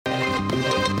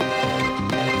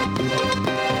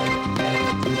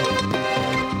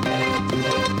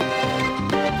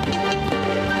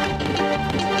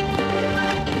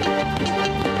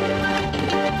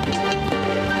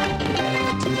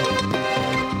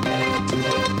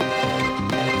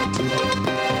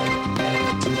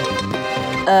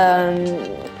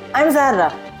I'm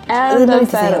Zara. And no I'm need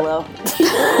to say Zara. hello.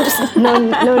 Just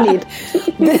no need.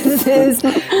 This is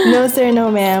No Sir,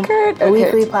 No Ma'am, a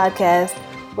weekly podcast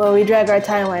where we drag our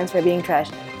timelines for being trash.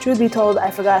 Truth be told,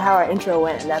 I forgot how our intro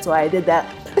went, and that's why I did that.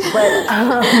 But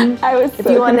I was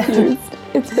so confused.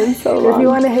 It's been so long. If you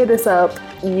want to hit us up,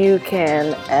 you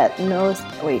can at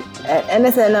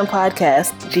NSNM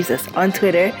Podcast, Jesus, on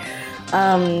Twitter,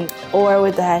 or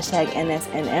with the hashtag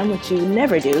NSNM, which you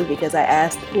never do because I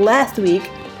asked last week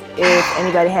if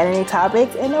anybody had any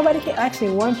topics, and nobody came.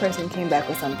 Actually, one person came back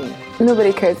with something.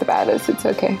 Nobody cares about us. It's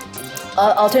okay.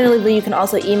 Alternatively, you can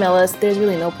also email us. There's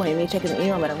really no point in me checking the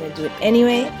email, but I'm going to do it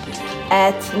anyway,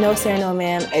 at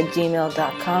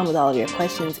nosirnomam@gmail.com with all of your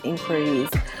questions, inquiries,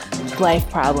 life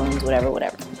problems, whatever.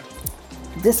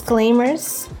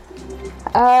 Disclaimers?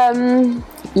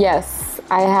 Yes,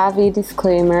 I have a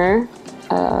disclaimer,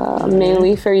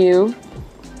 mainly for you.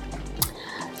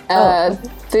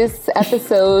 This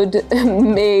episode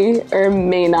may or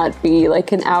may not be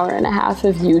like an hour and a half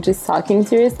of you just talking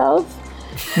to yourself,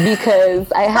 because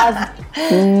I have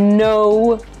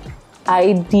no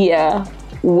idea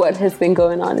what has been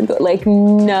going on, like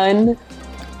none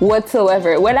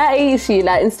whatsoever. When I see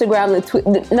that Instagram,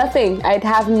 nothing. I'd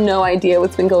have no idea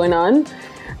what's been going on.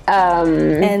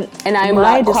 And I'm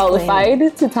not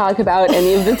qualified to talk about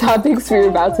any of the topics we're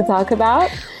about to talk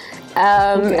about.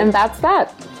 And that's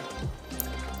that.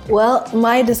 Well,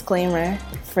 my disclaimer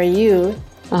for you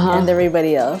and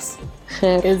everybody else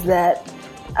is that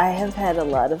I have had a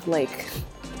lot of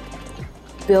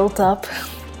built up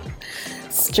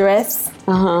stress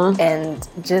and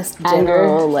just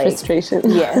general anger, frustration.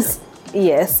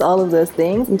 Yes, all of those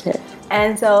things. Okay.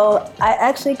 And so I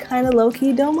actually kind of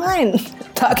low-key don't mind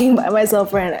talking by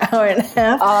myself for an hour and a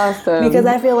half. Awesome. Because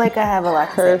I feel like I have a lot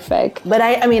to say. Perfect. But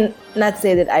I mean, not to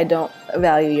say that I don't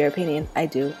value your opinion. I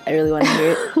do. I really want to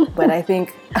hear it. But I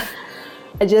think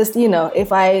I just,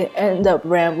 if I end up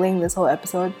rambling this whole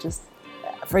episode, just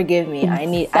forgive me. I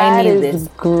need this. That is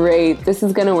great. This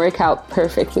is going to work out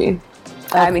perfectly.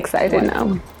 Okay. I'm excited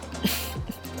now.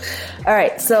 All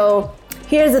right. So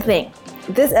here's the thing.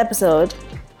 This episode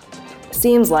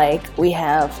seems like we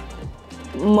have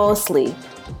mostly,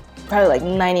 probably like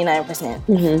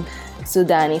 99%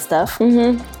 Sudani stuff.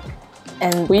 And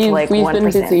we've 1%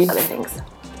 been busy. other things.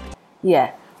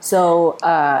 Yeah. So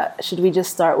should we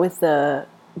just start with the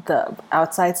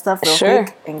outside stuff real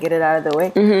quick and get it out of the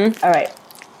way? All right.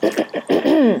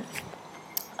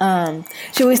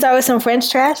 Should we start with some French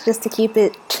trash just to keep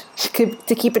it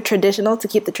traditional, to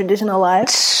keep the tradition alive?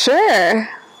 Sure.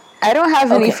 I don't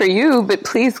have any for you, but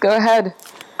please go ahead.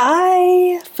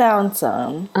 I found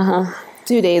some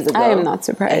 2 days ago. I am not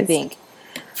surprised. I think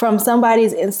from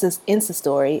somebody's Insta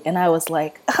story, and I was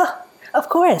like, of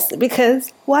course,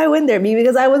 because why wouldn't there be?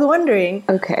 Because I was wondering.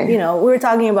 Okay. We were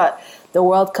talking about the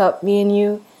World Cup, me and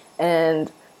you,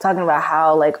 and talking about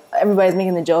how everybody's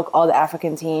making the joke, all the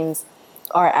African teams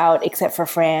are out except for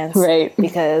France, right?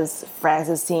 Because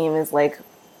France's team is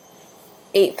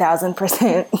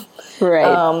 8,000%,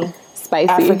 right? Spicy,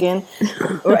 African,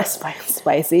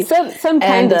 spicy. Some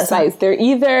kind of spice. They're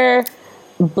either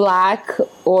black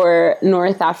or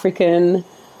North African,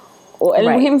 or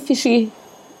right. Fishy.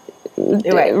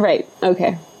 Right.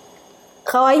 Okay.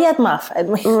 خويات ماف.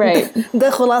 Right. ده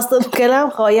خلاصة الكلام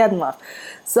خويات ماف.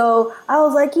 So I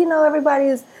was like,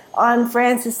 everybody's on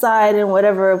France's side and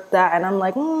whatever that, and I'm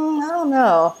like, I don't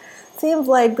know. Seems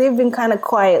like they've been kind of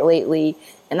quiet lately,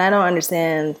 and I don't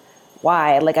understand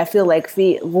why. I feel like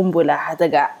let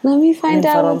me find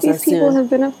out what these people have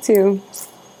been up to.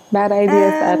 Bad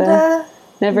idea, Sada.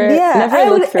 Never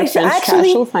look for French trash.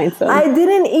 You'll find some.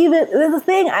 There's the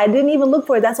thing, I didn't even look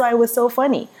for it. That's why it was so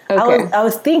funny. Okay. I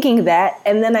was thinking that,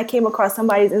 and then I came across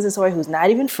somebody's Insta story who's not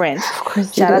even French. Of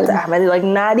course. Shout out to Ahmed,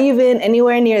 not even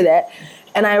anywhere near that.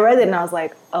 And I read it and I was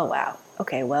like, oh wow.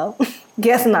 Okay, well,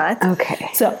 guess not. Okay.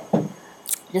 So,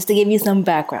 just to give you some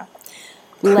background.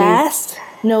 Last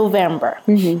November,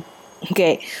 there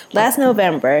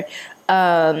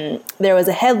was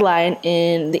a headline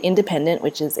in The Independent,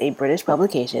 which is a British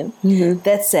publication,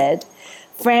 that said,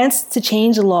 France to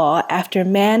change law after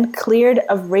man cleared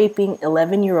of raping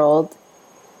 11-year-old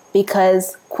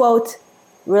because, quote,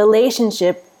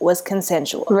 relationship was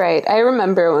consensual. Right. I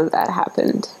remember when that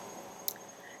happened.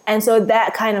 And so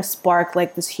that kind of sparked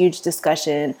this huge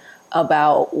discussion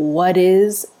about what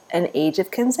is an age of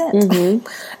consent.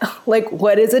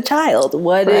 What is a child?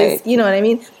 What is, you know what I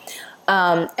mean?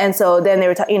 And so then they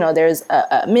were talking, there's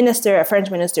a French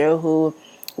minister who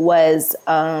was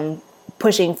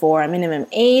pushing for a minimum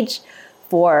age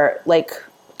for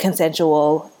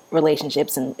consensual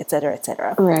relationships and et cetera, et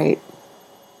cetera. Right.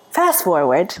 Fast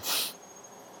forward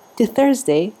to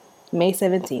Thursday, May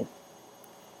 17th.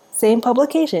 Same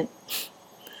publication.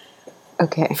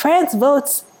 Okay. France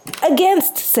votes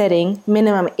against setting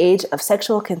minimum age of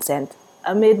sexual consent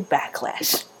amid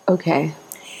backlash. Okay.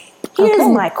 Here's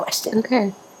my question.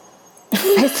 Okay.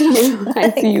 I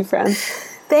see you, France.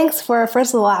 Thanks for,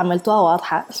 first of all, عملتوها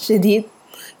واضحة شديد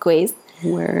كويس.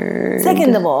 Word.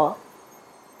 Second of all,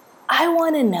 I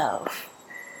want to know,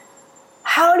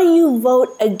 how do you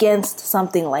vote against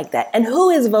something like that? And who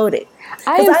is voting?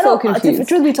 I am so confused.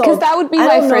 Truth be told, because that would be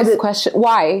my first question.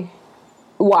 Why?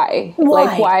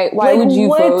 Like, why would you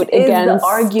vote against the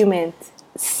argument?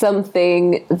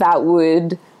 Something that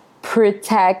would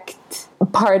protect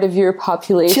part of your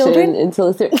population until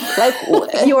a certain, like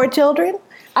your children?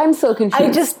 I'm so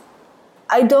confused.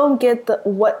 I don't get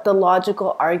what the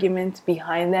logical argument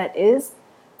behind that is,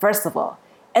 first of all.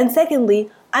 And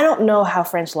secondly, I don't know how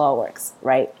French law works,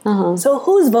 right? Uh-huh. So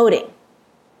who's voting?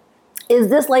 Is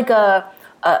this like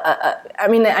I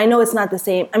mean, I know it's not the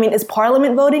same. I mean, is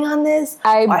Parliament voting on this?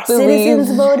 Are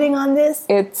citizens voting on this?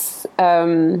 It's,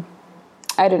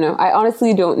 I don't know. I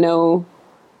honestly don't know,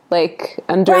 like,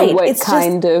 under what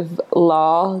kind of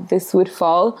law this would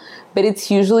fall. But it's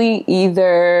usually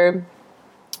either,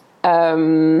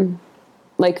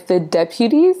 like, the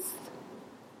deputies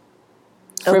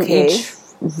from each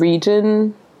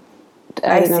region,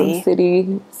 I don't know,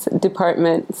 city,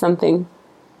 department, something.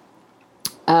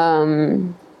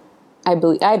 I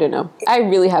don't know. I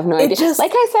really have no idea.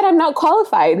 Like I said, I'm not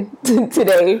qualified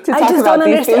today to talk about these things. I just don't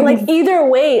understand. Like, either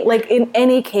way, like, in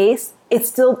any case, it's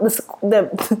still,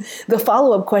 the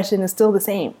follow-up question is still the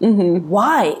same. Mm-hmm.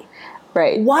 Why?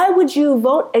 Right. Why would you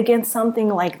vote against something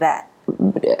like that?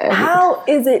 How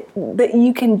is it that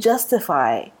you can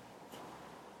justify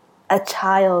a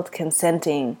child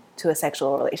consenting to a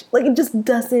sexual relation? Like, it just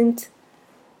doesn't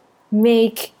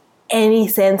make any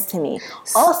sense to me.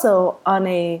 Also, on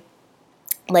a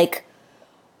like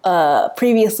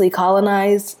previously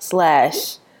colonized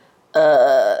 /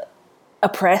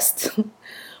 oppressed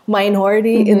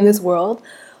minority in this world,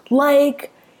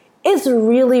 like, it's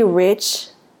really rich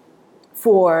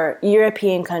for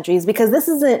European countries, because this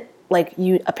isn't like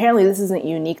apparently this isn't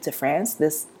unique to France,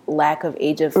 this lack of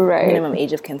minimum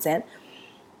age of consent.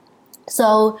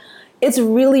 So it's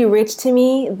really rich to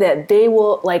me that they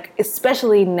will, like,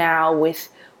 especially now with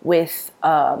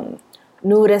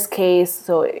Noura's case.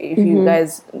 So if you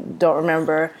guys don't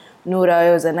remember,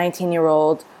 Noura was a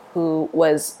 19-year-old who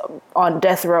was on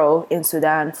death row in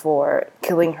Sudan for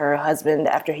killing her husband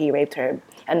after he raped her.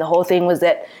 And the whole thing was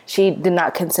that she did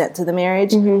not consent to the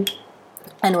marriage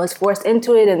and was forced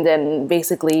into it, and then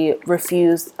basically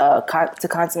refused to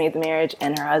consummate the marriage,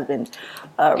 and her husband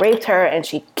raped her, and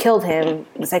she killed him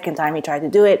the second time he tried to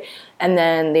do it. And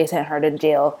then they sent her to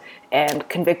jail and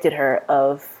convicted her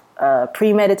of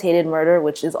premeditated murder,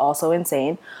 which is also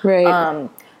insane. Right.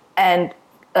 And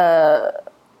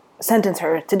sentenced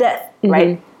her to death,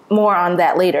 right? More on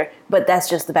that later, but that's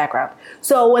just the background.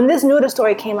 So when this Noura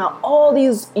story came out, all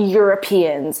these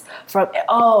Europeans from,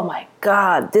 oh my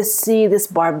God, this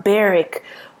barbaric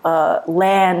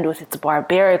land with its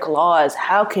barbaric laws.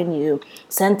 How can you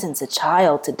sentence a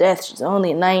child to death? She's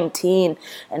only 19,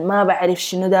 and ma ba'arif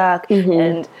shinu dak.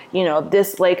 And, you know,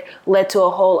 this like led to a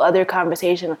whole other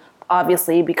conversation,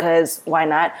 obviously, because why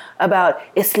not, about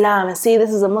Islam, and see, this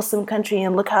is a Muslim country,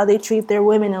 and look how they treat their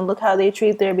women, and look how they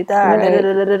treat their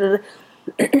bitar.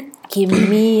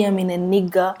 كمية من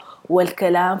النقة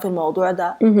والكلام في الموضوع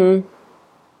ده.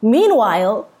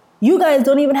 Meanwhile, you guys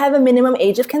don't even have a minimum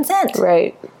age of consent.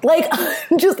 Right. Like,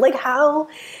 just like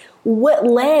what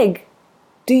leg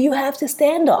do you have to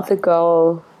stand on? The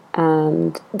goal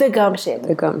and the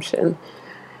gumption.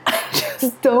 I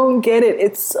just don't get it.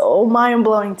 It's so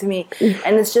mind-blowing to me.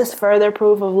 And it's just further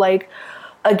proof of, like,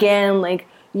 again, like,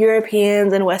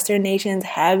 Europeans and Western nations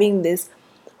having this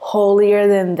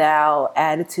holier-than-thou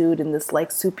attitude and this,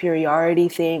 like, superiority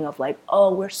thing of, like,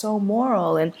 oh, we're so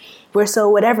moral and we're so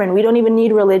whatever, and we don't even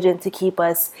need religion to keep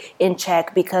us in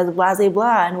check because blah, blah,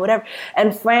 blah, and whatever.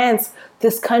 And France,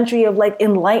 this country of, like,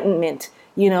 enlightenment,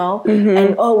 you know,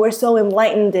 and oh, we're so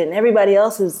enlightened and everybody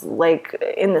else is, like,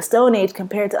 in the Stone Age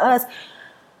compared to us.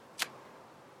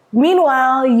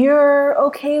 Meanwhile, you're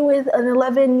okay with an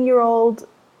 11-year-old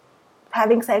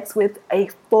having sex with a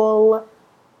full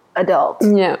adult.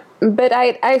 Yeah, but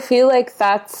I feel like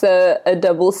that's a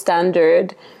double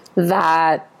standard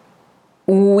that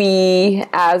we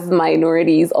as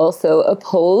minorities also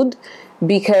uphold,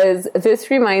 because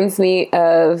this reminds me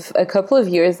of a couple of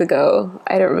years ago.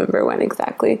 I don't remember when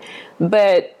exactly,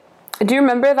 but do you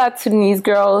remember that Sudanese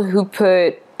girl who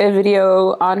put a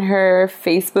video on her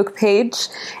Facebook page,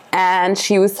 and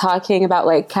she was talking about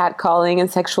like catcalling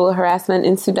and sexual harassment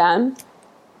in Sudan,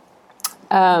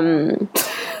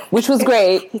 which was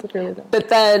great. But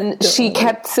then she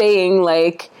kept saying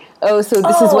like, "Oh, so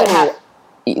this is what happened."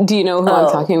 Do you know who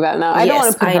I'm talking about now? I don't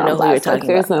want to put her on blast. Like,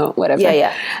 there's no whatever.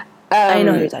 Yeah. I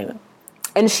know who you're talking about.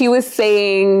 And she was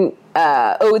saying,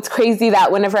 it's crazy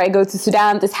that whenever I go to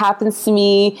Sudan, this happens to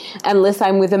me unless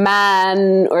I'm with a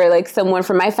man or like someone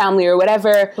from my family or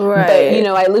whatever. Right. But, you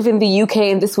know, I live in the UK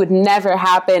and this would nenever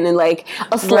happen. And like,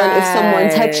 aslan, if someone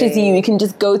touches you, you can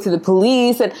just go to the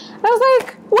police. And I was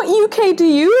like, what UK do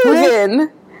you live in?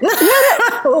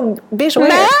 Bitch, where?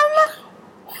 Ma'am?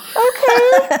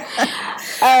 Okay.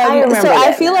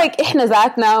 I feel like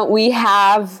now we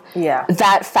have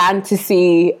that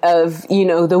fantasy of, you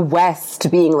know, the West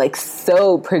being like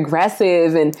so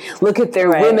progressive and look at their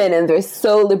women and they're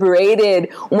so liberated.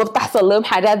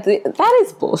 That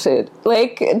is bullshit.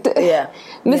 Like,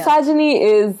 misogyny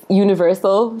is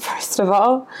universal, first of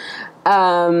all.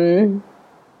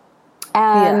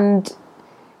 And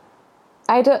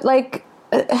I don't like...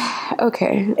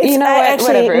 okay. You know what?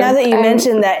 Actually, whatever. Now that you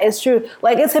mentioned that, it's true.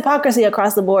 Like, it's hypocrisy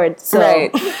across the board. So,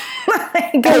 right.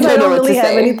 I guess I don't really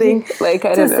have anything to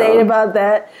say about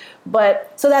that.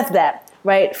 But, so that's that,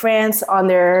 right? France on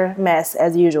their mess,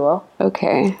 as usual.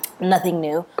 Okay. Nothing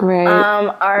new. Right.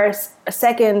 Our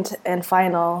second and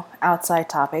final outside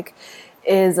topic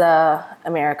is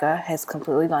America has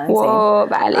completely gone insane. Whoa,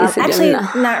 actually,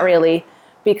 not really.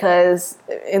 Because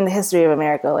in the history of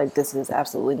America, like, this is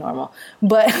absolutely normal.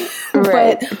 But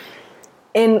but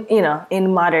in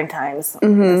modern times,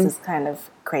 this is kind of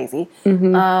crazy.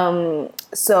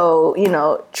 So, you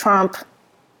know, Trump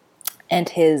and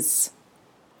his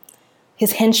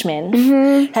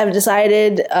henchmen have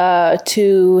decided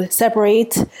to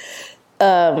separate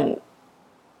the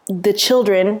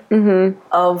children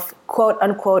of quote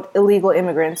unquote illegal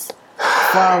immigrants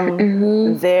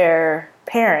from their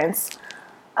parents.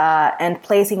 And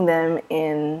placing them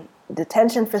in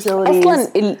detention facilities.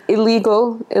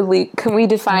 Illegal. Can we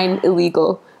define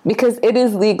illegal? Because it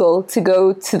is legal to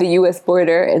go to the U.S.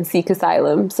 border and seek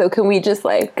asylum. So can we just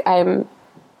right.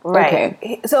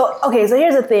 Okay. So here's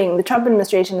the thing. The Trump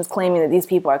administration is claiming that these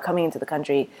people are coming into the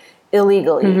country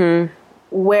illegally,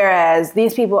 whereas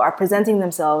these people are presenting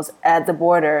themselves at the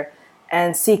border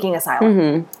and seeking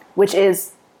asylum, which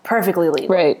is perfectly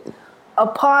legal. Right.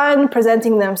 Upon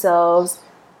presenting themselves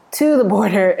to the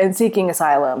border and seeking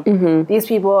asylum, these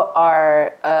people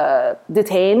are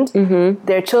detained.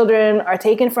 Their children are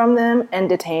taken from them and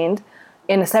detained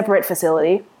in a separate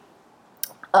facility,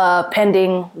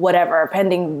 pending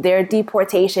their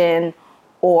deportation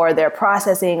or their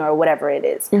processing or whatever it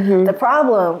is. The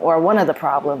problem, or one of the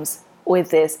problems with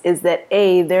this, is that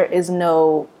there is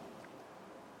no,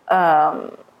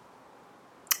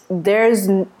 there's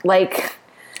like...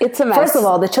 It's a mess. First of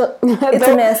all, it's a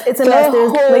mess. It's a mess.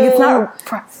 It's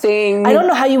not thing. I don't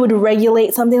know how you would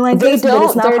regulate something like this, but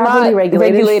it's not properly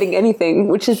regulated. Regulating anything,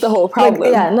 which is the whole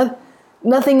problem.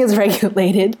 Nothing is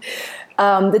regulated.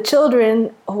 The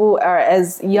children who are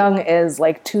as young as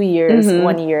like 2 years,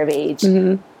 1 year of age,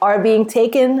 are being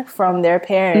taken from their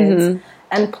parents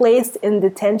and placed in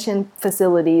detention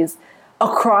facilities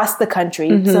across the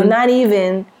country. So not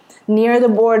even near the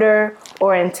border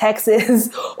or in Texas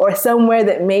or somewhere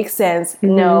that makes sense.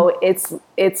 No,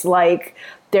 it's like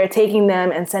they're taking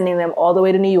them and sending them all the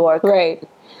way to New York, right,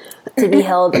 to be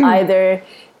held either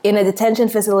in a detention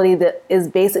facility that is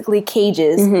basically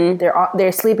cages.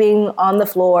 They're sleeping on the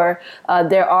floor.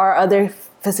 There are other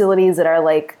facilities that are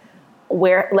like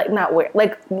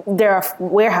there are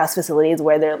warehouse facilities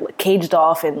where they're caged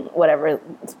off and whatever,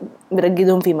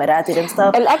 and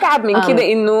stuff. الأكعب من كده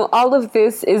إنه all of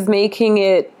this is making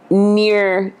it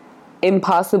near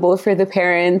impossible for the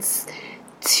parents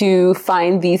to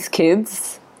find these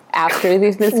kids after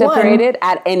they've been separated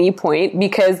at any point,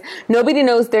 because nobody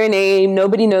knows their name,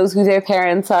 nobody knows who their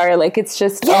parents are. Like, it's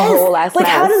just a whole ass mess.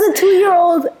 How does a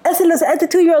 2-year-old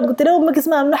سألت 2-year-old قلت له امك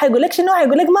اسمها ما حيقول لك شنو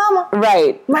حيقول لك ماما,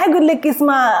 right, ما حيقول لك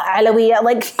اسمها علوية,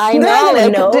 like I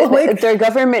know, their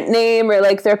government name or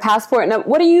like their passport. Now,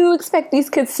 what do you expect these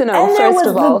kids to know? First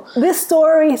of all, this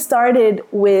story started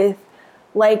with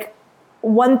like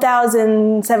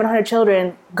 1,700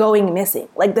 children going missing.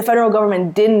 Like, the federal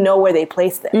government didn't know where they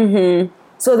placed them.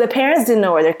 So the parents didn't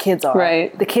know where their kids are.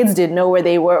 Right. The kids didn't know where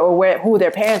they were or who their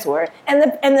parents were, and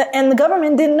the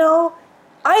government didn't know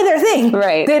either thing.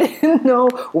 Right. They didn't know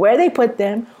where they put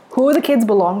them, who the kids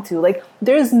belong to. Like,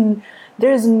 there's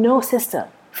no system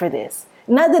for this.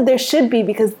 Not that there should be,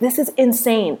 because this is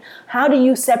insane. How do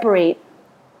you separate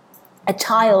a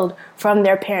child from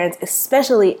their parents,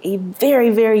 especially a very,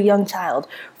 very young child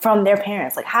from their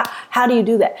parents. Like, how do you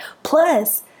do that?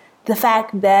 Plus, the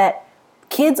fact that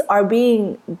kids are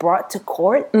being brought to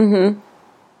court to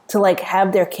like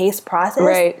have their case processed,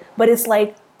 right. but it's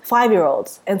like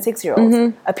 5-year-olds and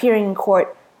 6-year-olds appearing in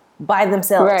court by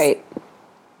themselves. Right.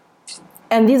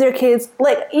 And these are kids,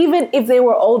 like, even if they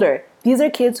were older, these are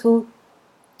kids who,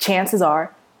 chances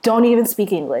are, don't even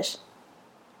speak English.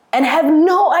 And have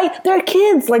they're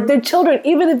kids, like, they're children.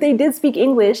 Even if they did speak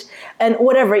English and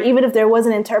whatever, even if there was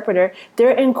an interpreter,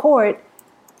 they're in court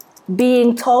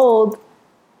being told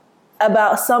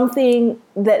about something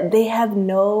that they have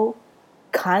no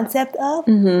concept of,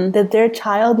 that their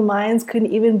child minds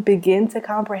couldn't even begin to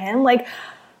comprehend. Like,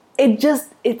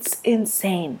 it's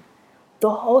insane. The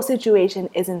whole situation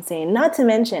is insane. Not to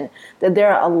mention that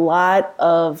there are a lot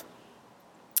of,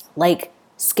 like,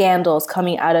 scandals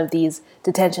coming out of these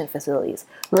detention facilities.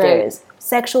 Right. There's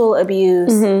sexual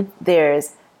abuse.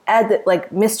 There's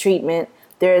mistreatment.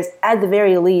 There's, at the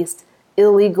very least,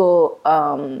 illegal,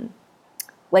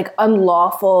 like,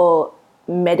 unlawful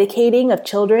medicating of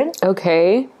children.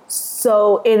 Okay.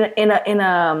 So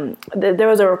there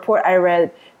was a report I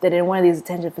read that in one of these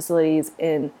detention facilities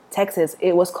in Texas,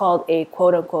 it was called a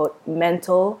quote unquote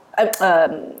mental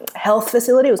health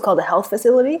facility. It was called a health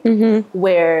facility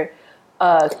where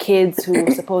kids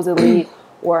who supposedly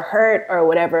were hurt or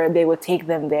whatever, they would take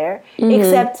them there.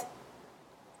 Except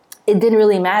it didn't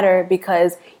really matter,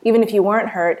 because even if you weren't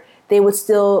hurt, they would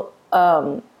still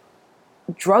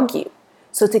drug you.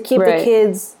 So to keep the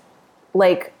kids,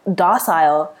 like,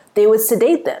 docile, they would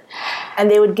sedate them. And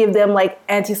they would give them, like,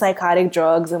 antipsychotic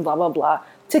drugs and blah, blah, blah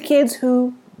to kids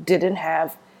who didn't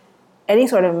have any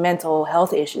sort of mental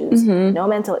health issues, no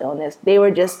mental illness. They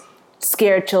were just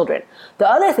scared children. The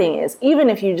other thing is, even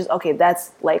if you just, okay,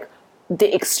 that's, like,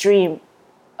 the extreme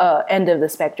end of the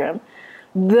spectrum,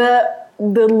 the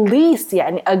least,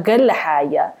 يعني أقل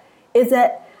حاجة, is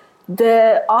that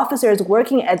the officers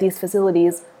working at these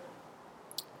facilities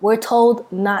were told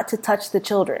not to touch the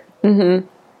children.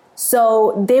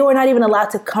 So they were not even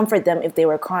allowed to comfort them if they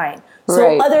were crying.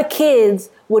 So other kids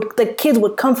would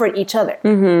comfort each other.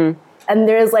 And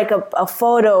there's, like, a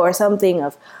photo or something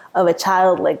of a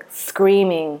child, like,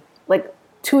 screaming, like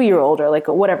 2-year-old or, like,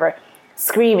 whatever,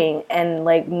 screaming, and,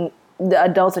 like, the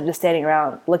adults are just standing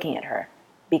around looking at her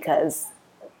because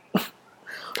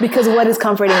what is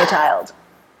comforting a child?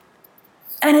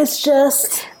 And it's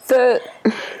just...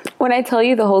 When I tell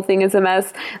you the whole thing is a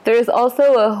mess, there's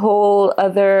also a whole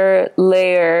other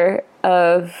layer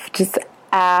of just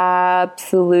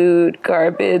absolute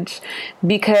garbage,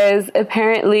 because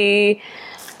apparently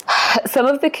some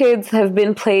of the kids have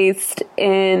been placed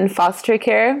in foster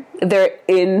care. They're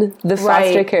in the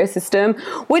foster care system,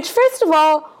 which, first of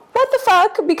all, what the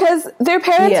fuck? Because their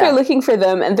parents are looking for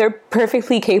them, and they're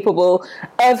perfectly capable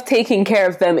of taking care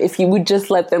of them if you would just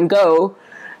let them go.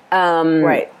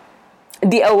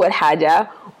 دي أول حاجة.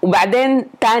 وبعدين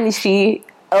تاني شيء,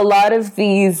 a lot of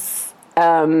these,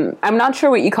 I'm not sure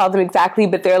what you call them exactly,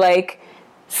 but they're like,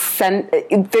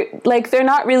 they're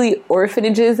not really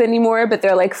orphanages anymore, but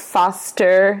they're like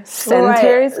foster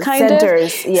centers, kind of.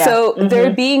 Yeah. So they're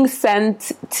being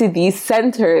sent to these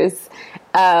centers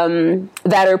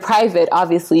that are private,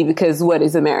 obviously, because what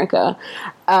is America?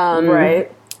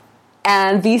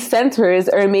 And these centers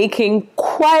are making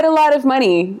quite a lot of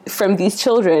money from these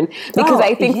children, because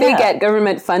I think they get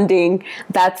government funding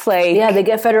that's like... Yeah, they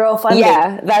get federal funding.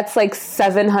 Yeah, that's like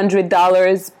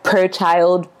 $700 per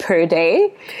child per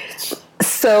day.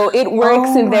 So it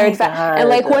works in their advantage. And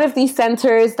like one of these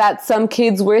centers that some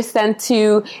kids were sent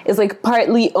to is like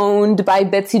partly owned by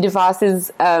Betsy DeVos's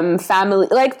family.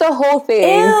 Like the whole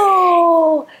thing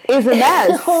is a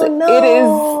mess. Oh, no. It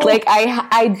is like,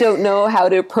 I don't know how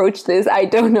to approach this. I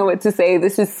don't know what to say.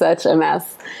 This is such a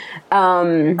mess.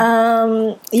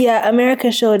 Yeah,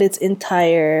 America showed its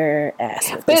entire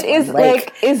ass. But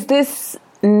is this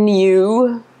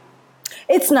new?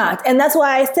 It's not. And that's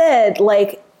why I said,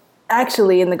 like,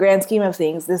 actually, in the grand scheme of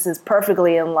things, this is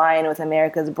perfectly in line with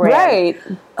America's brand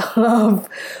of,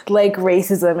 like,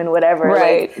 racism and whatever.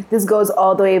 Right. Like, this goes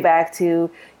all the way back to,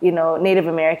 you know, Native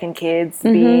American kids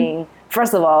being,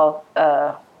 first of all,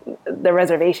 the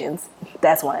reservations.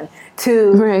 That's one.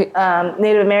 Two,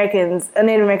 Native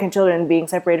American children being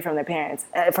separated from their parents,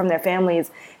 from their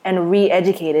families, and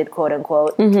re-educated, quote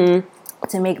unquote.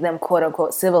 To make them, quote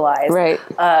unquote, civilized. Right.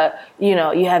 You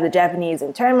know, you have the Japanese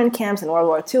internment camps in World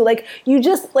War II. Like, you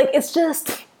just, like, it's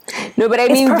just, No, but I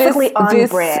mean on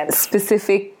this brand.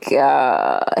 specific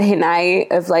hinai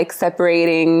of like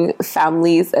separating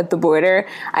families at the border.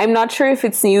 I'm not sure if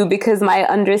it's new, because my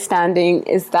understanding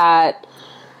is that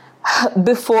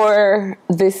before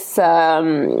this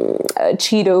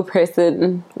Cheeto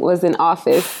person was in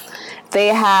office, they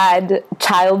had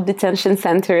child detention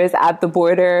centers at the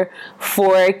border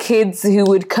for kids who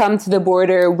would come to the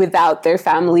border without their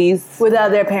families.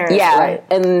 Without their parents. Yeah. Right.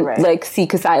 And like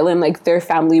seek asylum, like their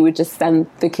family would just send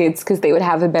the kids because they would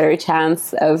have a better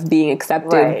chance of being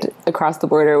accepted across the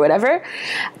border or whatever.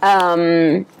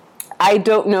 I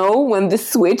don't know when the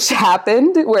switch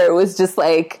happened where it was just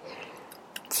like,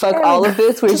 fuck all of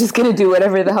this, we're just gonna do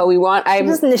whatever the hell we want. I'm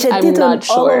not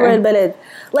sure.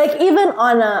 Like even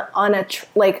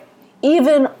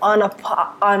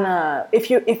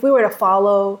if we were to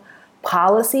follow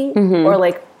policy or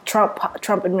like Trump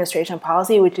administration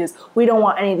policy, which is we don't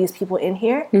want any of these people in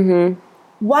here,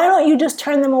 why don't you just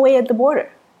turn them away at the border?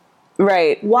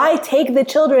 Right. Why take the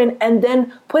children and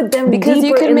then put them because deeper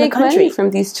you can in make the country? money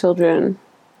from these children.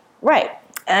 Right.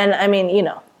 And I mean,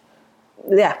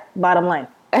 bottom line.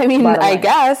 I mean, I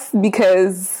guess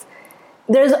because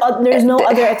there's no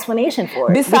other explanation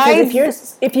for it. Besides,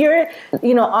 because if you're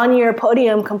on your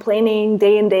podium complaining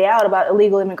day in day out about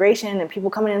illegal immigration and people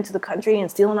coming into the country and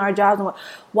stealing our jobs,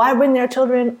 why bring their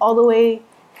children all the way?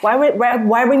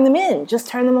 Why bring them in? Just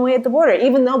turn them away at the border.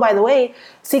 Even though, by the way,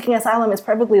 seeking asylum is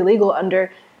perfectly legal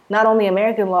under not only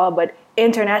American law but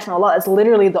international law. It's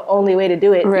literally the only way to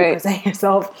do it. Right. You present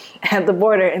yourself at the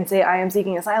border and say, "I am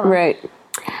seeking asylum." Right.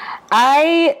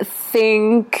 I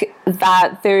think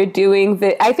that they're doing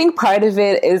I think part of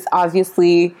it is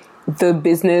obviously the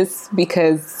business,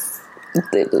 because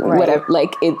whatever,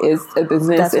 like it is a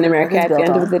business in America at the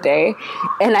end of the day.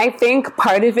 And I think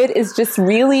part of it is just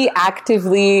really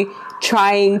actively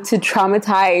trying to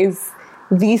traumatize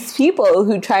these people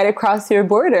who try to cross your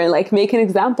border and like make an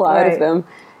example out of them,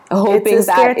 hoping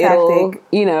that it'll,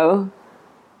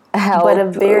 help, but a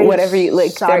very whatever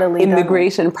their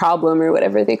immigration problem or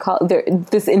whatever they call it,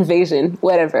 this invasion,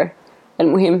 whatever.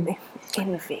 And him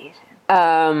invasion.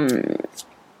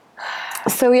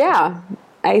 So yeah,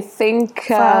 I think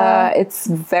it's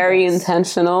very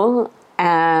intentional,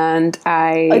 and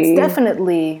it's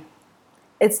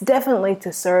definitely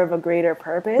to serve a greater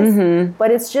purpose,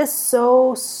 but it's just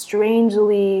so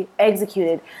strangely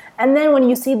executed. And then when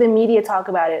you see the media talk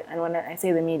about it, and when I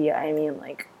say the media, I mean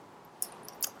like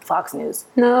Fox News.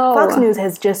 No. Fox News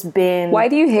has just been... Why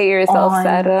do you hate yourself,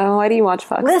 Sarah? Why do you watch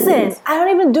Fox News? Listen, I don't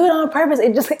even do it on purpose.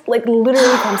 It just like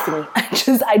literally comes to me.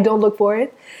 I don't look for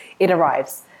it. It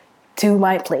arrives to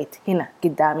my plate.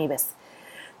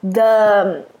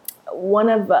 One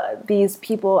of these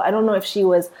people, I don't know if she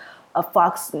was a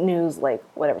Fox News, like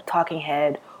whatever, talking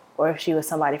head, or if she was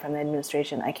somebody from the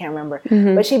administration. I can't remember.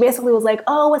 But she basically was like,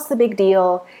 oh, what's the big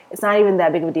deal? It's not even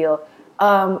that big of a deal.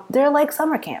 They're like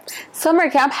summer camps. Summer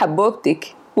camp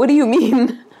haboptik. What do you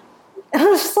mean? I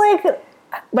was just like,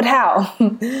 but how?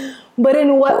 But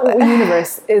in what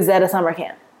universe is that a summer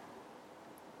camp?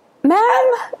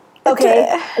 Ma'am?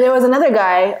 Okay, there was another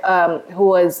guy who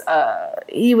was,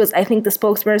 he was, I think, the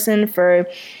spokesperson for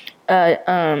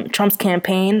Trump's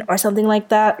campaign or something like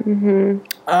that.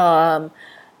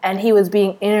 And he was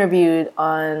being interviewed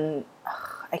on,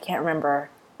 I can't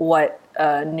remember what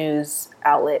news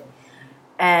outlet.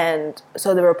 And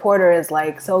so the reporter is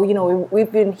like, so,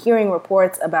 we've been hearing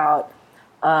reports about,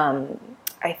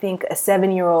 I think, a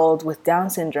 7-year-old with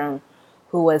Down syndrome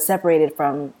who was separated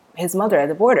from his mother at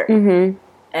the border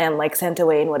and like sent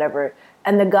away and whatever.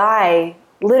 And the guy,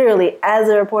 literally, as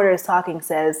the reporter is talking,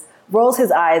 rolls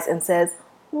his eyes and says,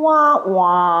 wah,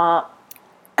 wah.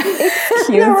 Excuse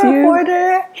the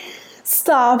reporter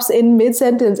stops in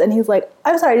mid-sentence and he's like,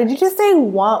 I'm sorry, did you just say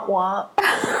wah, wah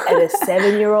at a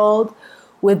 7-year-old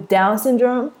with Down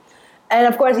syndrome? And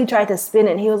of course he tried to spin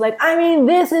it. He was like, I mean,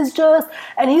 this is just...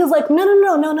 And he was like, no.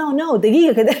 Did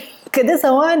you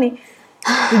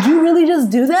really just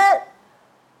do that?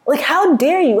 Like, how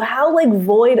dare you? How, like,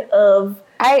 void of...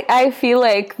 I feel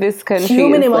like this country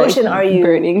human is emotion like are you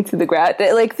burning to the ground.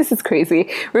 Like, this is crazy.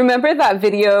 Remember that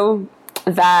video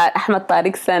that Ahmed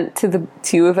Tariq sent to the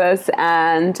two of us?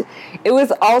 And it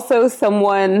was also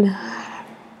someone...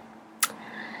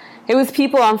 It was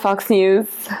people on Fox News.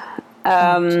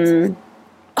 Oh,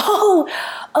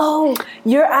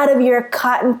 you're out of your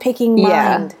cotton-picking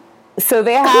mind. So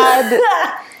they had...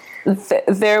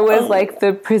 there was like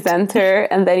the presenter,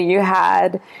 and then you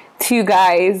had two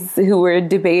guys who were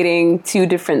debating two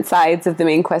different sides of the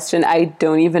main question. I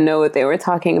don't even know what they were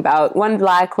talking about. One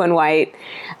black, one white.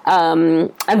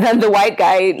 And then the white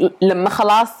guy, لما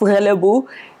خلاص غلبوا,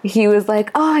 he was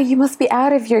like, oh, you must be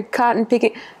out of your cotton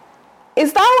picking.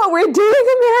 Is that what we're doing,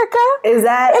 America? Is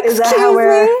that how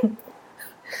we're...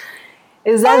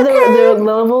 Is that the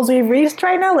levels we've reached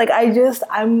right now? Like,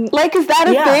 I'm... Like, is that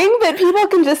a thing that people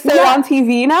can just say on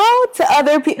TV now to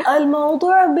other people?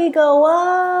 الموضوع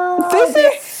بقى This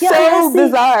is so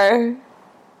bizarre.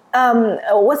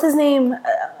 What's his name?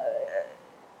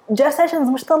 Jeff Sessions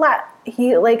مش طلع.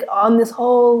 He, like, on this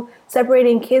whole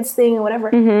separating kids thing and whatever.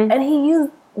 Mm-hmm. And he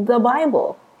used the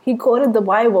Bible. He quoted the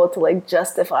Bible to, like,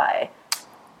 justify...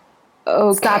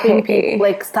 Okay.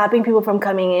 stopping people from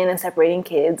coming in and separating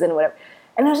kids and whatever.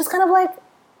 And I was just kind of like,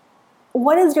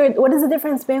 what is the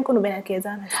difference بينكم وبين kids?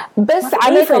 بس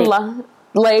عليك الله.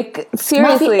 Like,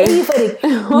 seriously.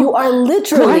 You are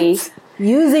literally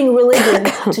using religion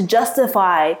to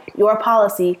justify your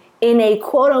policy in a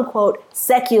quote-unquote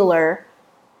secular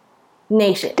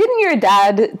nation. Didn't your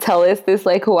dad tell us this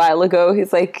like a while ago?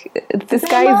 He's like, this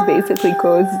guy is basically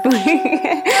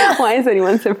cosplay. Why is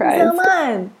anyone surprised?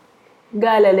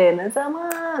 قال لنا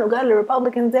زمان وقال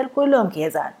الريبابليكانز ديل كلهم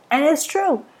كيزان. And it's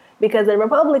true because the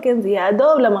Republicans يا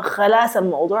دوب لما خلاص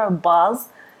الموضوع باظ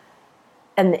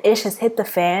and the ish has hit the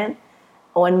fan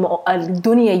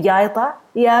والدنيا جايطة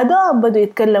يا دوب بدوا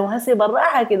يتكلموا هسي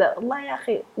بالراحة كده. الله يا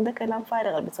أخي ده كلام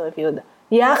فارغ اللي بتسوي فيه ده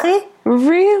يا أخي.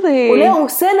 Really? وليه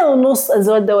سنة ونص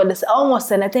الزود ده ولا almost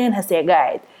سنتين هسي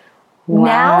قاعد. Wow.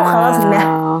 Now خلاص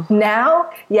now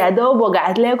يا دوب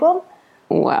وقعت لكم.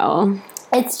 Wow.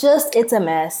 It's a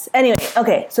mess. Anyway,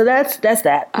 okay, so that's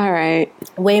that. All right.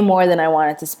 Way more than I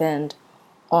wanted to spend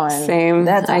on Same.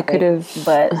 that topic, I could have,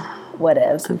 but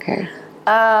whatevs. Okay.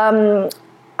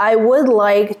 I would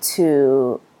like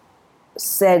to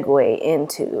segue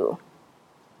into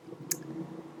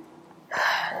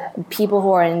people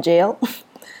who are in jail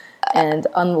and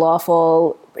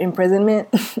unlawful imprisonment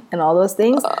and all those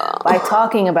things by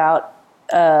talking about.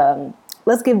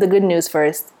 Let's give the good news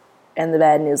first. And the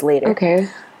bad news later. Okay.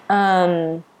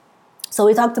 So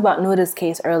we talked about Noura's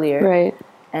case earlier. Right.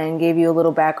 And gave you a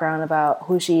little background about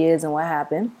who she is and what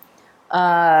happened.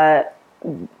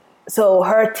 So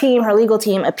her legal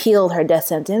team appealed her death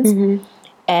sentence. Mm-hmm.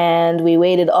 And we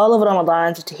waited all of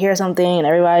Ramadan to hear something and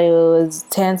everybody was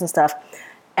tense and stuff.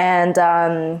 And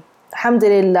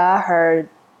alhamdulillah,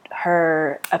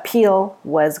 her appeal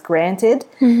was granted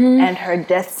and her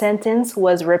death sentence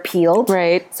was repealed.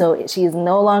 Right. So she's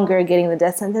no longer getting the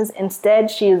death sentence. Instead,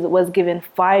 she was given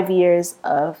 5 years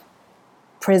of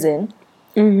prison,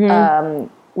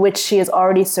 which she has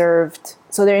already served.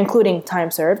 So they're including time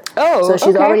served. Oh, so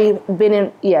she's already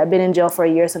been in jail for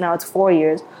a year. So now it's 4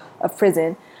 years of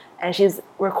prison. And she's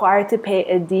required to pay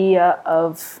a diya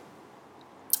of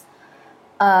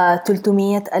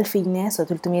 300,000 جنيه, so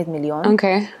 300 million.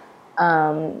 Okay.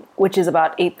 Which is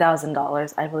about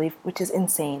 $8,000, I believe, which is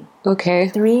insane. Okay.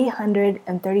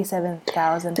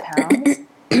 337,000 pounds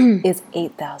is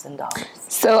 $8,000.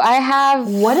 So I have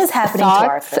what is happening to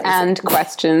our thoughts and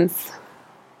questions.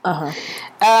 Uh-huh.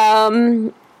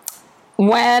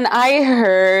 When I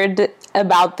heard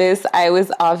about this, I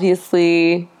was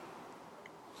obviously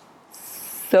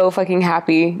so fucking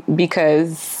happy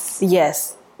because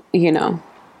yes, you know.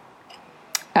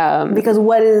 Because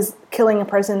what is killing a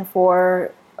person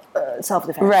for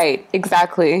self-defense? Right,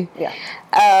 exactly. Yeah.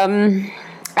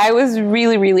 I was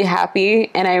really, really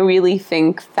happy, and I really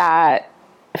think that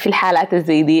في الحالات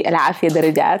زي دي العافية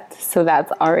درجات, so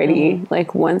that's already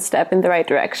like one step in the right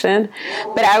direction.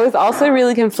 But I was also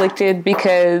really conflicted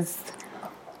because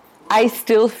I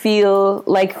still feel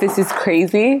like this is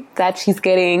crazy that she's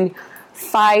getting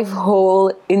 5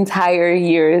 whole entire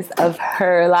years of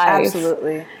her life.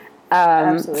 Absolutely.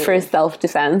 For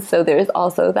self-defense. So there's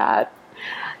also that.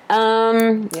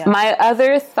 My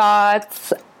other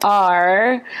thoughts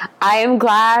are, I am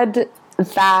glad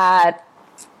that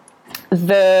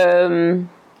the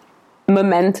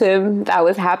momentum that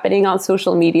was happening on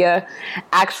social media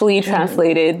actually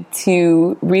translated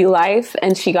to real life,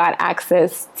 and she got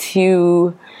access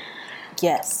to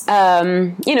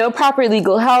proper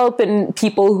legal help and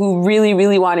people who really,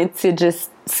 really wanted to just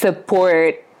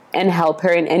support and help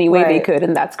her in any way they could,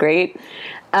 and that's great.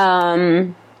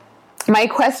 My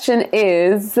question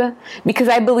is, because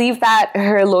I believe that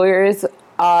her lawyers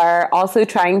are also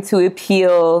trying to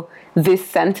appeal this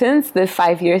sentence, the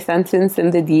 5-year sentence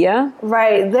in the DIA.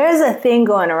 Right. There's a thing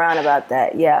going around about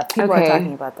that. Yeah, people are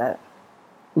talking about that.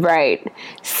 Right.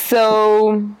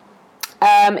 So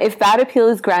If that appeal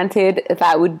is granted,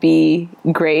 that would be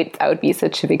great. That would be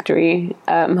such a victory.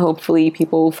 Hopefully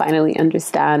people will finally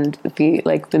understand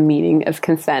the meaning of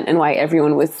consent and why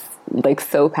everyone was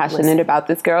so passionate about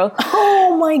this girl.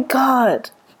 Oh my God.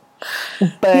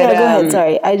 But yeah, go ahead.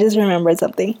 Sorry. I just remembered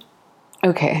something.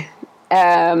 Okay.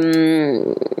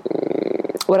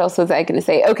 What else was I going to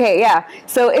say? Okay, yeah.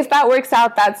 So if that works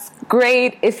out, that's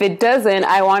great. If it doesn't,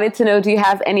 I wanted to know, do you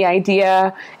have any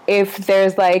idea if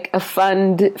there's a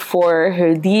fund for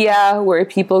her dia where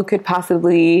people could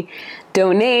possibly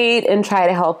donate and try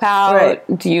to help out?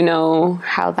 Right. Do you know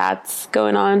how that's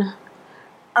going on?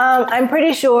 I'm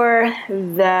pretty sure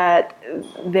that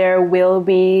there will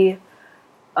be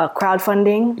a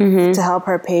crowdfunding to help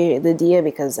her pay the dia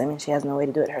because, she has no way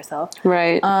to do it herself.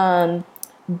 Right.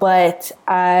 But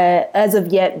as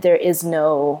of yet, there's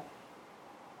no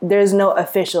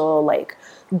official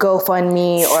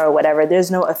GoFundMe or whatever.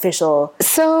 There's no official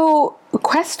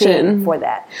question for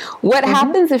that. What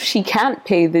happens if she can't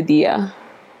pay the dia?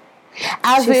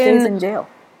 She stays in jail.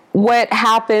 What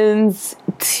happens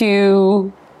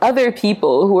to other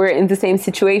people who are in the same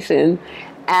situation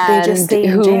and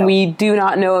whom we do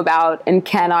not know about and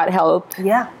cannot help?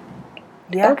 Yeah.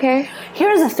 Yeah. Okay.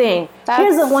 Here's the thing.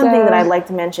 Here's the one thing that I'd like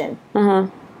to mention.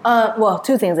 Well,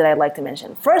 two things that I'd like to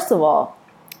mention. First of all,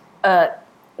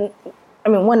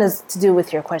 one is to do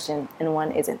with your question and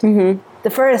one isn't. The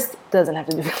first doesn't have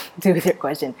to do with your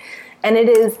question. And it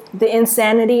is the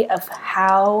insanity of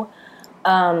how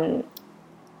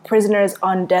prisoners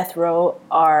on death row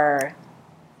are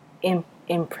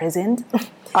imprisoned.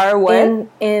 Are what?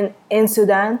 In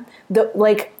Sudan.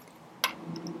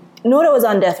 Noura was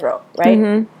on death row,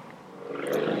 right?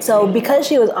 So because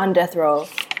she was on death row,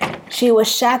 she was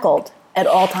shackled at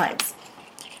all times.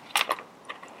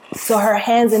 So her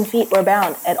hands and feet were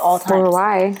bound at all times.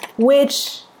 Why?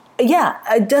 Which,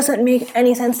 it doesn't make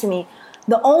any sense to me.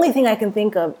 The only thing I can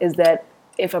think of is that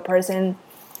if a person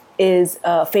is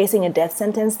facing a death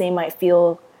sentence, they might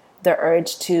feel the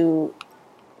urge to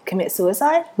commit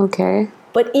suicide. Okay.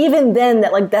 But even then,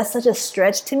 that's such a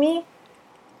stretch to me.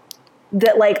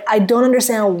 That I don't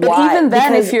understand why. But even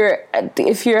then,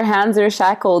 if your hands are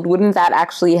shackled, wouldn't that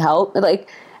actually help?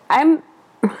 I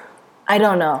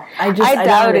don't know. I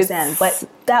don't understand. But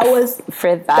that was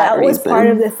for that reason. Was part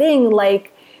of the thing.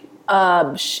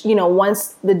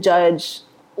 Once the judge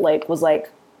was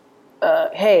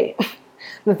hey,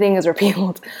 the thing is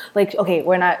repealed. Okay,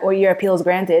 your appeal is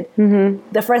granted.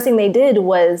 The first thing they did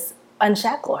was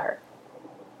unshackle her.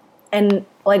 And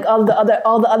all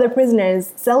the other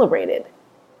prisoners celebrated.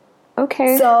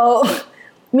 Okay. So,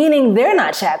 meaning they're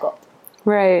not shackled.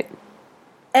 Right.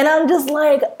 And I'm just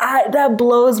that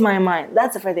blows my mind.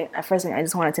 That's the first thing I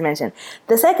just wanted to mention.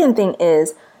 The second thing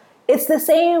is, it's the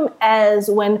same as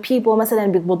when people,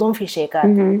 مثلا بيقبضون في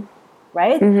شيكات,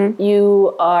 right?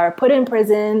 You are put in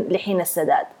prison لحين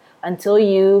السداد until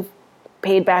you've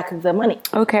paid back the money.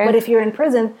 Okay. But if you're in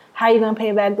prison, how are you going to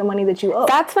pay back the money that you owe?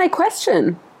 That's my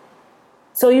question.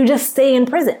 So you just stay in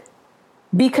prison.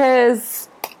 Because...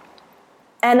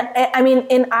 And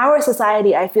in our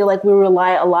society, I feel we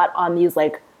rely a lot on these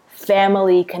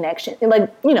family connection,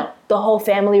 the whole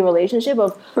family relationship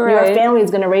of your family is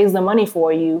going to raise the money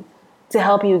for you to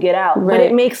help you get out. Right. But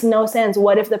it makes no sense.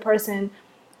 What if the person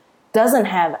doesn't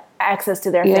have access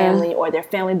to their family, or their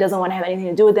family doesn't want to have anything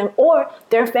to do with them, or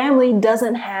their family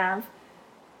doesn't have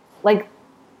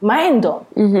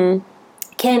maendom,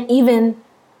 can't even,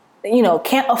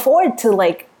 can't afford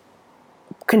to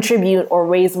contribute or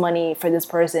raise money for this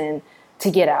person to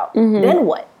get out. Then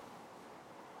what?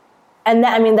 And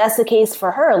that's the case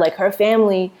for her. Her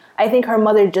family, I think her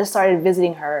mother just started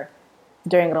visiting her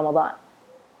during Ramadan.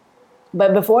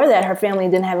 But before that, her family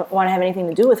didn't want to have anything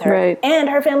to do with her. Right. And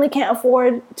her family can't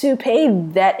afford to pay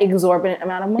that exorbitant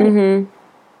amount of money.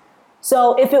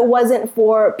 So if it wasn't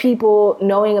for people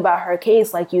knowing about her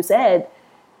case, like you said,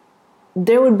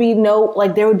 there would be no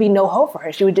hope for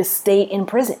her. She would just stay in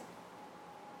prison.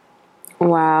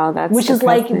 Wow, that's which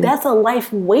depressing. Is that's a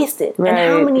life wasted. Right. And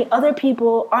how many other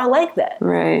people are like that?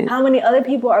 Right. How many other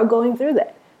people are going through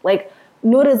that?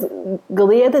 Noura's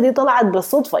قضيتها دي طلعت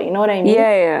بالصدفة, you know what I mean?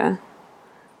 Yeah.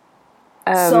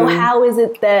 So how is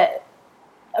it that,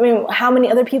 how many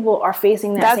other people are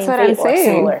facing that same fate or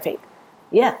similar fate?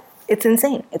 Yeah, it's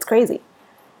insane. It's crazy.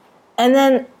 And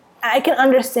then I can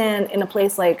understand in a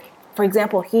place for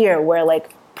example, here where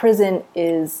prison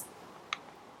is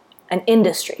an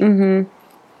industry,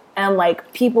 and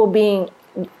people being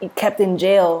kept in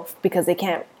jail because they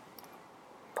can't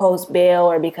post bail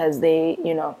or because they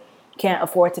can't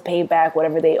afford to pay back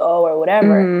whatever they owe or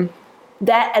whatever.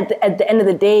 That at the end of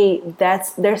the day,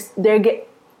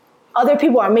 other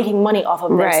people are making money off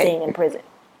of them staying in prison.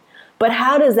 But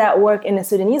how does that work in a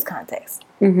Sudanese context?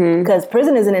 Because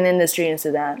prison isn't an industry in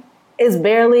Sudan. It's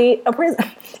barely a prison.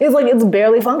 It's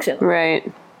barely functional.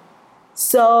 Right.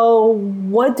 So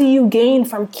what do you gain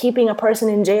from keeping a person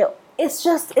in jail? It's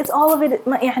all of it.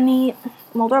 يعني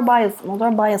موضوع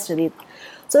بايظ شديد.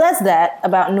 So that's that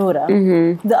about Noura.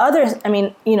 The others, I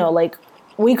mean,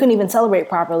 we couldn't even celebrate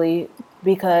properly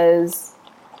because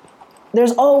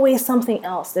there's always something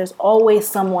else. There's always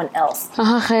someone else.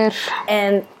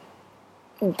 And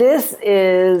this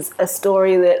is a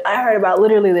story that I heard about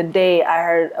literally the day I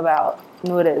heard about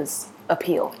Noura's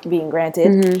appeal being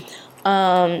granted.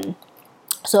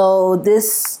 So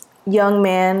this young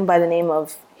man by the name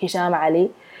of Hisham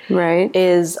Ali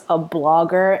is a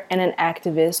blogger and an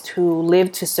activist who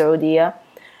lived to Saudi,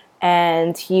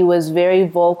 and he was very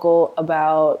vocal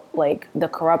about like the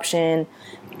corruption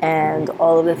and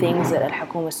all of the things that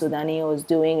Al-Hukuma Sudaniya was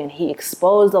doing, and he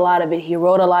exposed a lot of it. He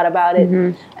wrote a lot about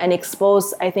it and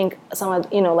exposed, I think, some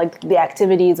of, like the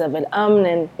activities of Al-Amn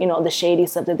and, the shady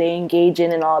stuff that they engage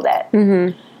in and all that.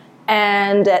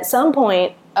 And at some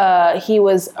point, he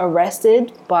was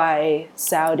arrested by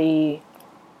Saudi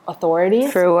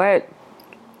authorities. For what?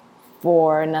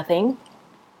 For nothing.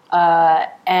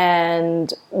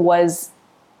 And was,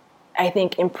 I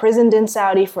think, imprisoned in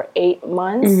Saudi for 8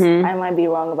 months. I might be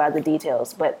wrong about the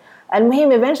details, but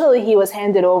eventually he was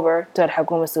handed over to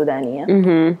Al-Hukuma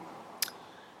Sudaniya.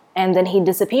 And then he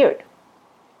disappeared.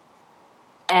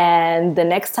 And the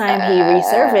next time he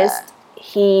resurfaced,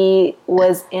 he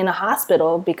was in a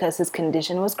hospital because his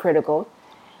condition was critical.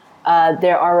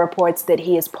 There are reports that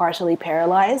he is partially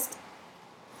paralyzed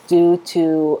due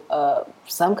to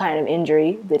some kind of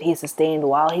injury that he sustained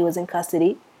while he was in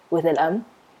custody with Al-Amn.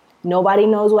 Nobody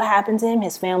knows what happened to him.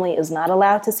 His family is not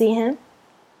allowed to see him.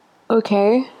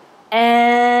 Okay.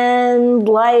 And,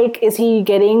 is he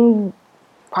getting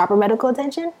proper medical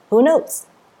attention? Who knows?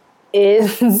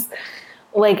 Is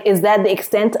that the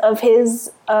extent of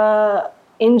his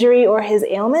injury or his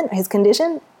ailment, his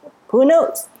condition? Who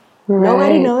knows? Right.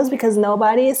 Nobody knows because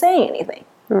nobody is saying anything.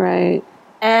 Right.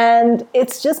 And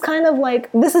it's just kind of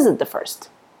this isn't the first,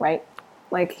 right?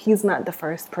 He's not the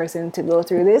first person to go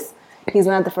through this. He's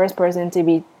not the first person to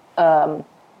be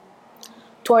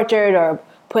tortured or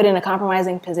put in a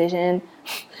compromising position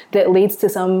that leads to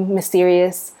some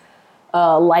mysterious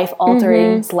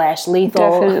life-altering /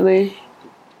 lethal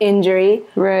injury.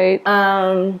 Right.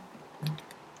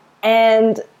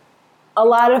 And a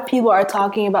lot of people are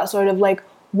talking about sort of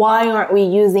why aren't we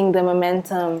using the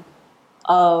momentum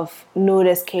of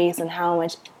Noura's case and how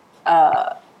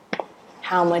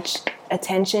much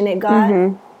attention it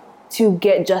got to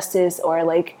get justice or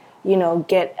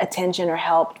get attention or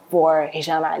help for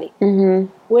Hisham Ali,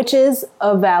 which is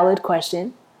a valid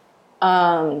question.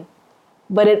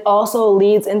 But it also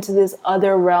leads into this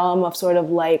other realm of sort of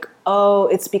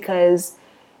it's because,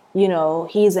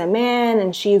 he's a man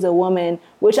and she's a woman,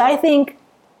 which I think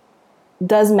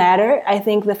does matter. I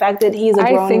think the fact that he's a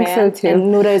grown man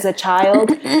and Noura is a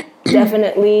child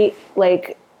definitely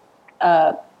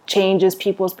changes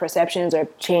people's perceptions or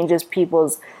changes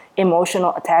people's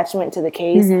emotional attachment to the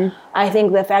case. I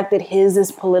think the fact that his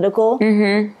is political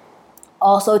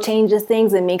also changes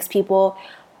things and makes people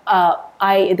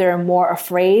either more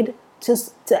afraid to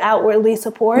outwardly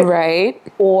support, right,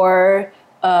 or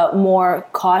more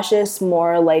cautious,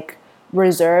 more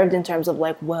reserved in terms of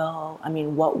what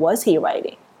was he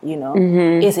writing?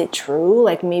 Is it true?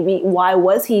 Maybe why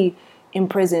was he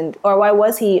imprisoned or why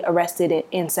was he arrested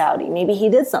in Saudi? Maybe he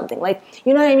did something.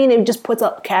 You know what I mean? It just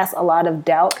casts a lot of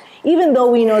doubt, even though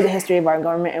we know the history of our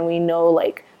government and we know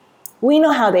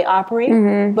how they operate,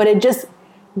 but it just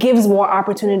gives more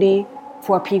opportunity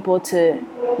for people to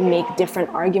make different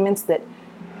arguments that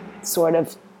sort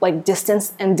of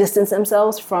distance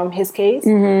themselves from his case.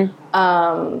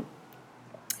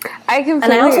 I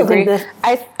completely agree.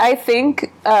 I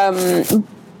think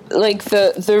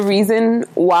the reason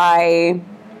why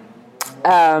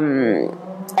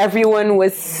everyone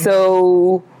was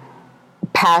so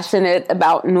passionate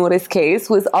about Noura's case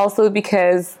was also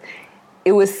because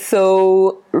it was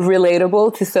so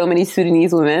relatable to so many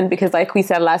Sudanese women, because like we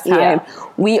said last time,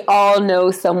 we all know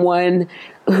someone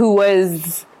who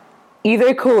was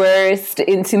either coerced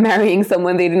into marrying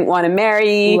someone they didn't want to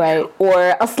marry, right,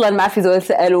 or aslan ma fi zawaj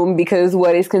sa'alum, because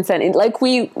what is consent?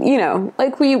 We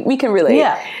can relate.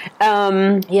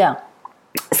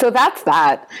 So that's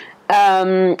that.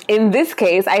 In this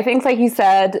case, I think, like you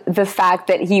said, the fact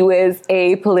that he was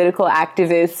a political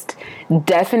activist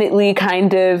definitely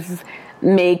kind of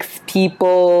makes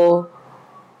people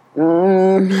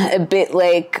a bit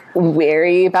like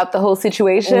wary about the whole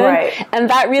situation. Right. And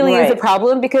that really is a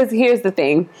problem, because here's the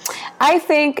thing. I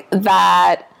think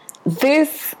that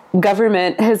this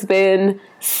government has been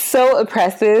so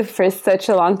oppressive for such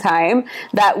a long time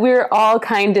that we're all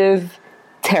kind of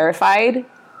terrified.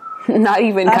 Not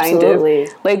even Absolutely.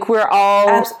 kind of. Like, we're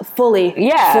all... fully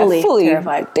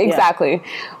terrified. Exactly.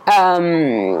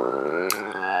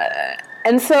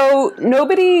 And so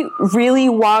nobody really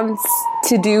wants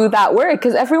to do that work,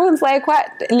 because everyone's like,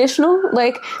 what? Lishno?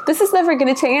 Like, this is never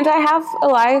going to change. I have a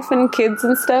life and kids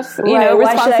and stuff, you know,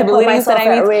 responsibilities that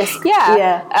I need. Risk?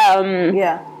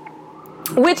 Yeah.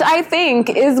 Which I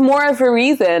think is more of a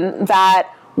reason that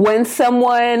when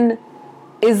someone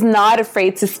is not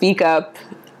afraid to speak up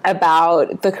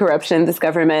about the corruption in this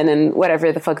government and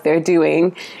whatever the fuck they're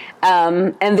doing,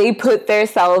 and they put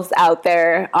themselves out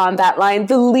there on that line,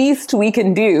 the least we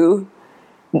can do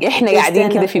احنا قاعدين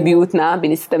كده في بيوتنا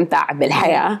بنستمتع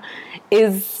بالحياة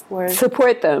is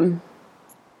support them.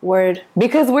 Word.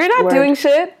 Because we're not doing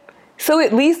shit. So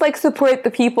at least like support the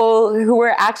people who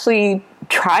are actually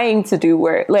trying to do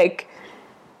work. Like,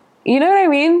 you know what I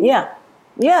mean? Yeah.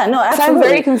 Yeah, no, absolutely. So I'm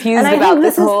very confused about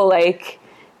this whole like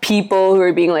people who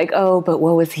are being like, oh, but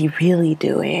what was he really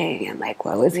doing? And like,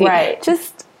 what was he? Right.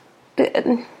 Just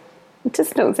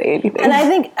don't say anything. And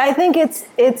I think it's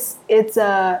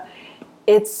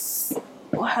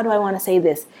how do I want to say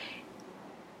this?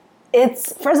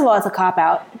 It's, first of all, it's a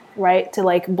cop-out, right? To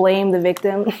like blame the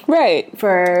victim. Right.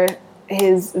 For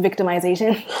his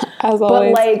victimization. As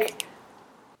always. But like,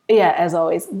 yeah, as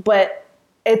always. But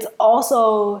it's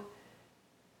also,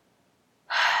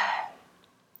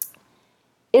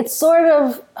 it's sort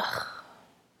of,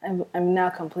 I'm now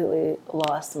completely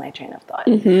lost my train of thought.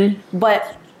 Mm-hmm.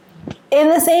 But in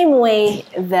the same way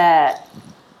that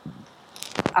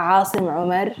Asim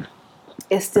Omar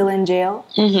is still in jail,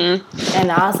 mm-hmm. and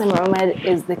Asim Omar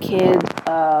is the kid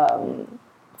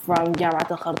from Jamaat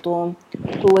al-Khartoum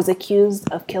who was accused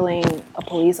of killing a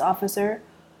police officer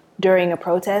during a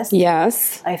protest.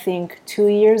 Yes. I think 2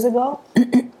 years ago.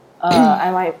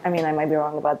 I might be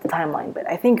wrong about the timeline, but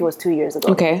I think it was 2 years ago.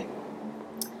 Okay.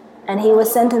 And he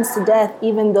was sentenced to death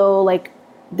even though like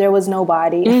there was no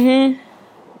body. Mm-hmm.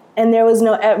 And there was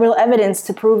no real evidence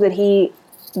to prove that he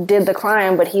did the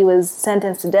crime, but he was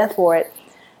sentenced to death for it.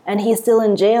 And he's still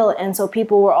in jail. And so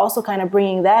people were also kind of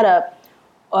bringing that up.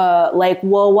 Like,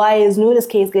 well, why is Nuda's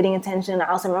case getting attention and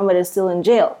Asim Ahmed is still in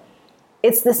jail?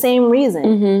 It's the same reason.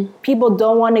 Mm-hmm. People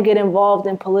don't want to get involved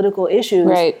in political issues.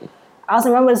 Right.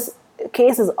 Asim Ahmed's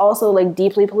case is also like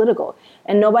deeply political.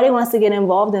 And nobody wants to get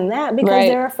involved in that because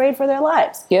they're afraid for their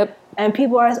lives. Yep. And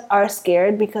people are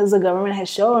scared because the government has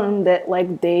shown that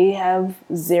like they have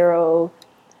zero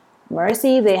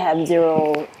mercy, they have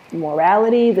zero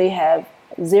morality, they have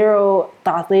zero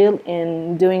ta'til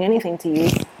in doing anything to you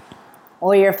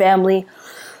or your family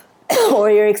or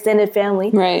your extended family,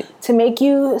 right, to make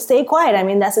you stay quiet. I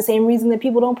mean, that's the same reason that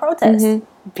people don't protest, mm-hmm.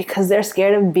 because they're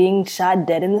scared of being shot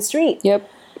dead in the street. Yep.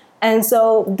 And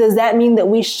so does that mean that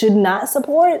we should not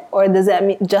support, or does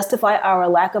that justify our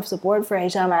lack of support for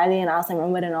Hisham Ali and Asim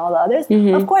Ahmed and all the others?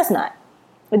 Mm-hmm. Of course not.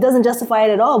 It doesn't justify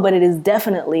it at all, but it is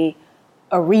definitely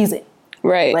a reason.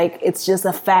 Right. Like, it's just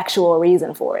a factual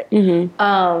reason for it.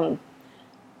 Mm-hmm.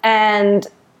 And,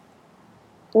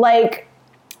 like,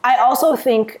 I also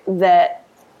think that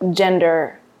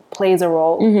gender plays a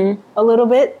role, mm-hmm. a little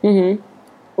bit. Mm-hmm.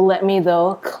 Let me,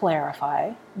 though,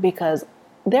 clarify, because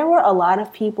there were a lot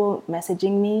of people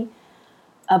messaging me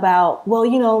about, well,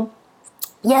 you know,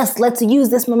 yes, let's use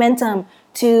this momentum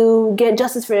to get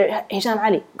justice for Hisham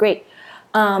Ali. Great.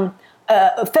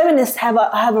 Feminists have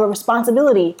a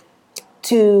responsibility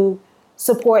to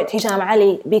support Hisham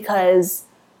Ali because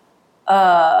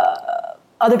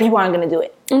other people aren't going to do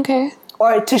it. Okay.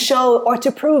 Or to show or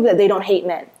to prove that they don't hate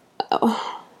men.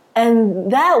 Oh.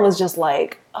 And that was just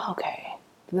like, okay,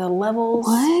 the levels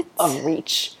of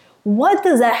reach. What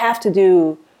does that have to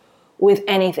do with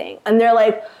anything? And they're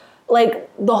like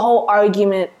the whole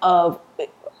argument of,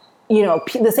 you know,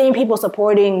 the same people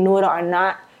supporting Noura are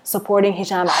not supporting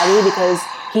Hisham Ali because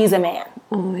he's a man.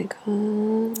 Oh my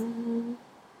God.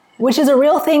 Which is a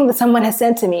real thing that someone has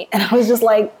said to me. And I was just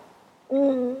like,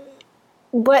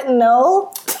 but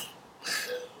no.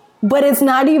 But it's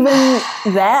not even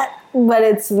that. But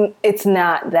it's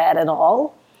not that at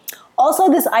all.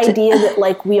 Also, this idea that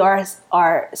like we are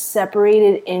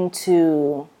separated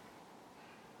into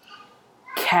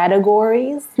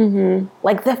categories. Mm-hmm.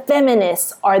 Like the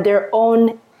feminists are their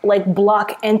own like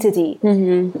block entity,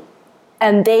 mm-hmm.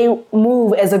 and they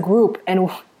move as a group and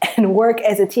work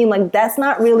as a team. Like that's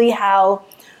not really how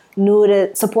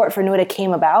support for Nuda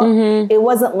came about. It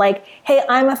wasn't like, hey,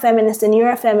 I'm a feminist and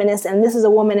you're a feminist and this is a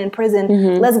woman in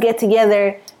prison. Let's get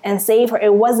together and save her.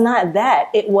 It was not that.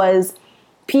 It was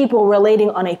people relating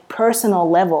on a personal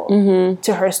level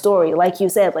to her story. Like you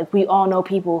said, like we all know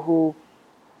people who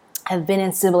have been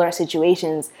in similar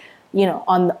situations, you know,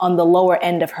 on the lower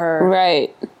end of her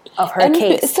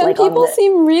case. Some people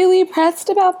seem really pressed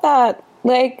about that.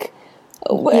 Like,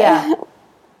 yeah.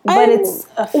 But it's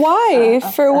why?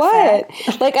 For what?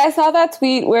 Like, I saw that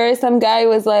tweet where some guy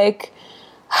was like,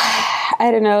 I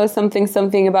don't know,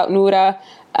 something about Noura.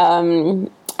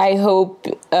 I hope,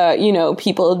 you know,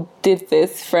 people did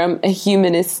this from a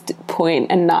humanist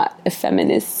point and not a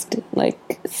feminist,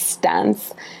 like,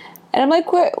 stance. And I'm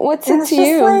like, what's it to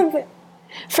you? Like,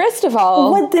 first of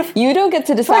all, you don't get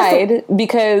to decide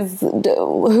because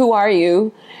who are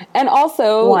you? And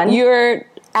also, you're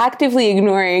actively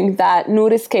ignoring that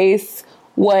Noura's case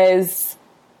was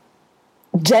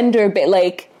gender-based.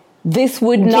 Like, this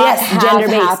would not have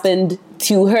happened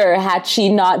to her had she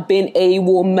not been a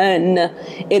woman.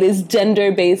 It is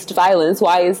gender-based violence.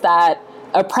 Why is that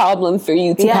a problem for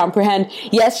you to comprehend?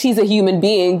 Yes, she's a human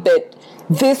being, but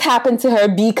this happened to her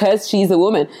because she's a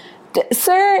woman.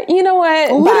 Sir, you know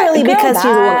what? Literally because she's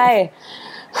a woman.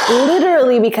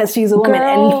 Literally because she's a woman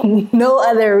and no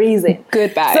other reason.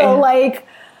 Goodbye. So, like,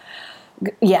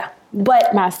 yeah.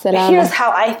 But here's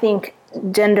how I think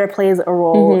gender plays a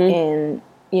role in,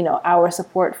 you know, our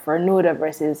support for Noura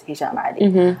versus Hisham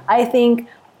Ali. I think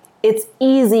it's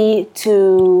easy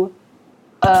to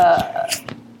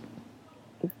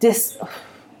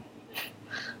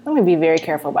let me be very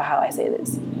careful about how I say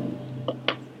this.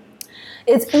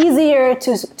 It's easier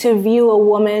to view a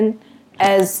woman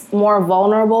as more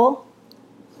vulnerable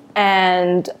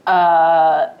and,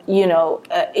 you know,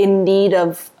 in need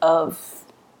of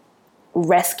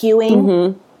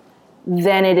rescuing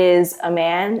than it is a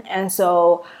man. And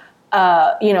so,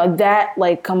 you know, that,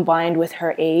 like, combined with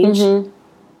her age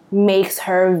makes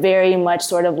her very much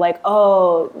sort of like,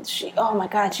 oh my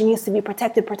God, she needs to be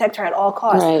protected, protect her at all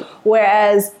costs. Right.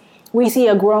 Whereas we see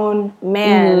a grown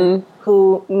man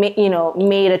who, you know,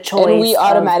 made a choice. And we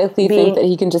automatically think that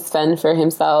he can just fend for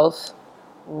himself.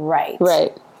 Right.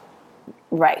 Right.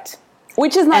 Right.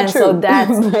 Which is not true. So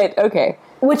that's right. Okay.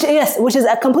 Which is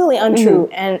completely untrue.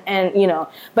 And, you know,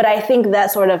 but I think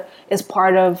that sort of is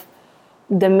part of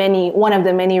one of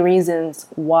the many reasons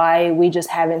why we just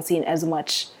haven't seen as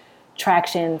much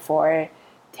traction for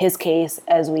his case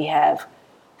as we have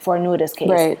for Noura's case.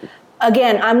 Right.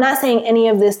 Again, I'm not saying any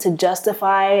of this to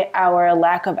justify our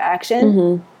lack of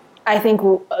action. I think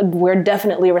we're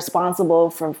definitely responsible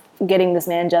for getting this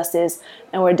man justice,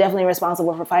 and we're definitely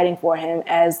responsible for fighting for him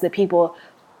as the people,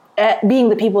 being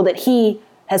the people that he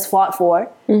has fought for,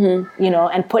 you know,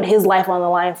 and put his life on the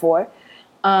line for.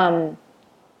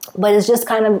 But it's just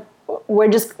kind of, we're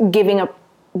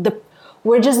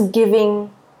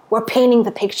painting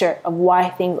the picture of why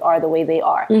things are the way they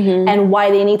are and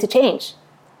why they need to change.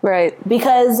 Right.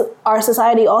 Because our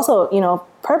society also, you know,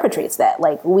 perpetrates that.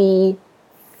 Like, we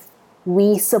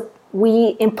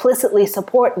implicitly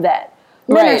support that.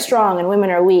 Men are strong and women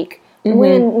are weak.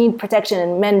 Women need protection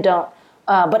and men don't.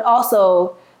 But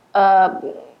also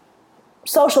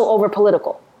social over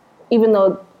political, even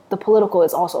though the political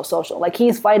is also social. Like,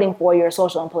 he's fighting for your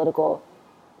social and political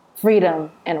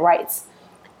freedom and rights.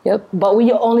 Yep. But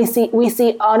we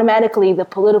see automatically the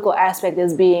political aspect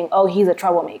as being, oh, he's a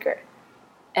troublemaker.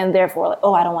 And therefore, like,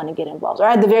 oh, I don't want to get involved. Or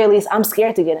at the very least, I'm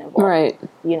scared to get involved. Right.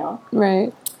 You know?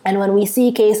 Right. And when we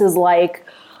see cases like,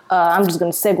 I'm just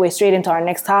going to segue straight into our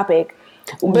next topic.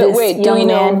 But wait, do we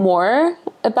know more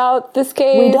about this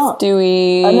case? We don't. Do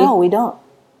we? No, we don't.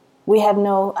 We have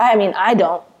no, I mean, I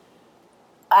don't.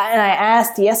 And I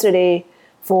asked yesterday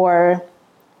for,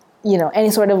 you know, any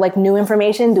sort of like new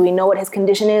information. Do we know what his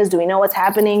condition is? Do we know what's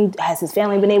happening? Has his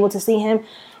family been able to see him?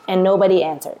 And nobody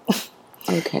answered.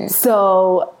 Okay.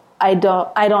 So I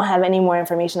don't have any more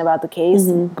information about the case,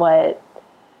 but,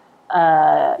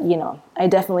 you know, I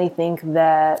definitely think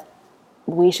that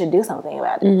we should do something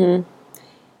about it.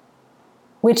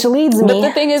 Which leads me. But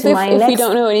the thing is, if we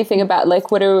don't know anything about, like,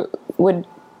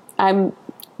 I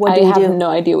have no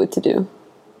idea what to do.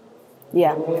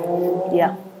 Yeah.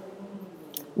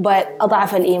 But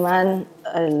أضعف الإيمان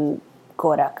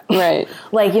الكورك. Right.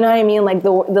 Like, you know what I mean? Like,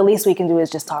 the least we can do is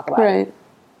just talk about it.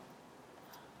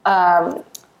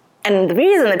 And the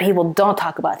reason that people don't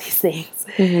talk about these things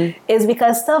is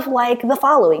because stuff like the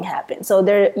following happened. So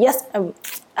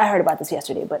I heard about this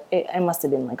yesterday, but it must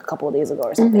have been like a couple of days ago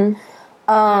or something.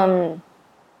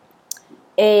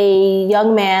 A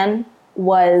young man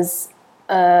was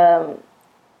in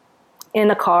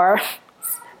a car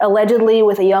allegedly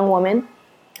with a young woman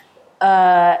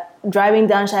driving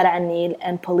down Shara al-Nil,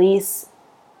 and police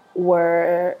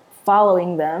were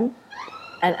following them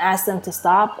and asked them to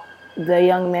stop. The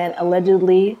young man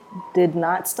allegedly did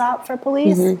not stop for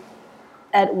police,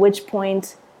 at which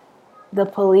point the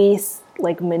police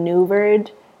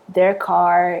maneuvered their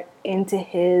car into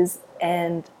his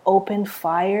and opened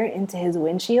fire into his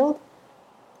windshield,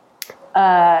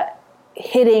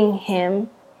 hitting him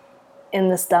in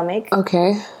the stomach.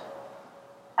 Okay.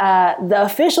 The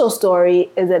official story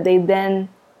is that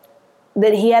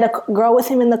that he had a girl with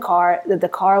him in the car, that the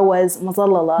car was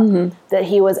mazallala, that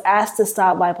he was asked to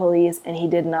stop by police and he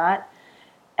did not.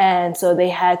 And so they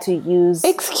had to use...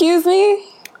 Excuse me?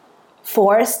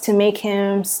 Force to make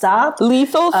him stop.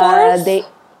 Lethal force?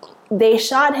 They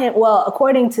shot him. Well,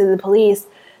 according to the police,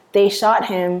 they shot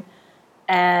him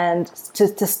and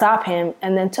to stop him,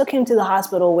 and then took him to the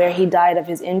hospital where he died of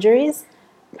his injuries.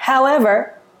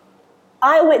 However,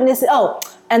 eyewitnesses... Oh,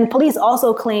 and police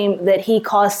also claim that he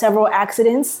caused several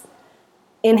accidents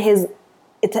in his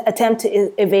attempt to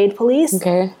evade police.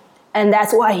 Okay. And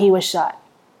that's why he was shot.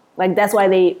 That's why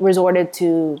they resorted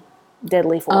to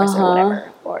deadly force or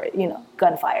whatever, or,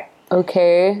 gunfire.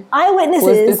 Okay. Eyewitnesses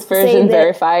was this version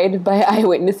verified by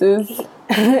eyewitnesses?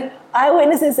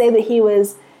 Eyewitnesses say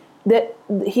that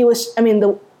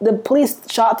the police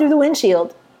shot through the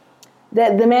windshield,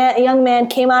 that the young man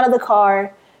came out of the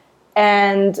car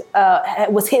and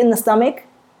was hit in the stomach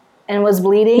and was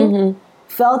bleeding,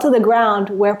 fell to the ground,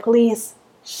 where police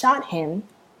shot him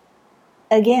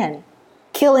again,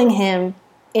 killing him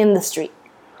in the street.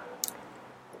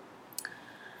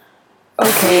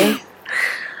 Okay.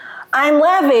 I'm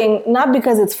laughing not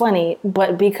because it's funny,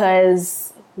 but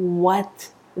because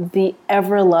what the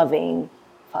ever-loving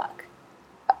fuck.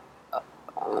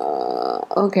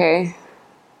 Okay.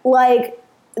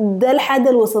 ده الحد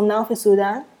اللي وصلناه في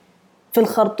السودان في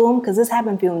الخرطوم, because this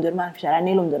happened في درمان, في شارع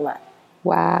النيل درمان.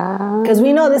 Wow. Because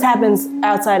we know this happens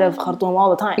outside of Khartoum all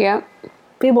the time. Yeah.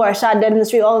 People are shot dead in the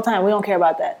street all the time. We don't care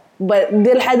about that. But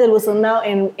ده الحد اللي وصلناه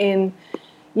in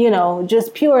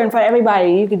just pure in front of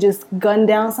everybody, you could just gun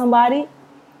down somebody.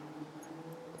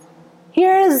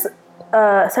 Here's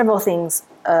several things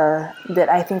that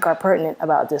I think are pertinent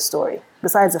about this story,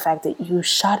 besides the fact that you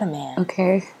shot a man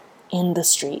in the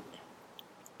street.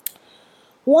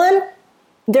 One,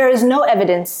 there is no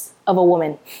evidence of a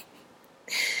woman.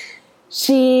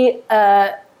 She,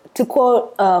 to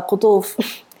quote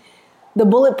Qutuf, the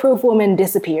bulletproof woman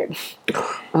disappeared.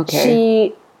 Okay.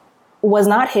 She was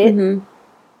not hit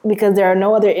because there are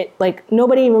no other,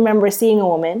 nobody remembers seeing a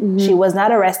woman. She was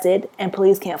not arrested, and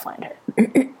police can't find her.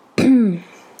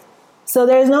 So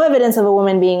there's no evidence of a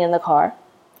woman being in the car.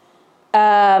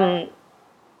 The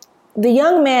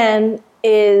young man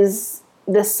is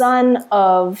the son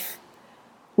of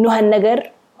Nuhan Nagar,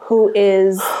 who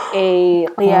is a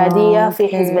قيادية في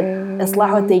حزب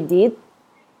الإصلاح والتجديد.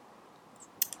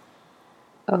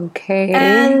 Okay.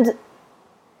 And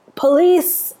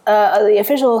police, the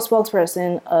official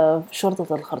spokesperson of شرطة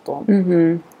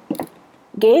الخرطوم,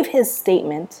 gave his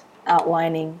statement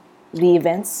outlining the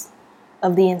events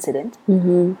of the incident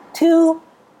to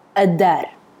Ad-Dar.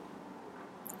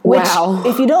 Which,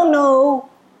 if you don't know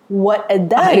what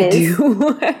Ad-Dar is,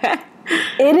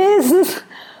 it is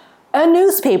a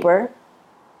newspaper,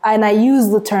 and I use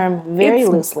the term very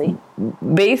loosely.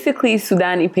 Basically,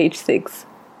 Sudani Page 6.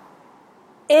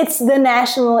 It's the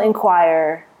National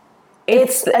Enquirer.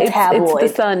 It's a tabloid.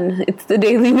 It's the Sun. It's the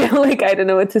Daily Mail. I don't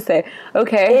know what to say.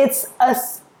 Okay. It's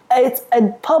a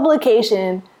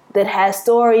publication that has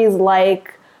stories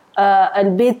like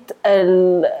البيت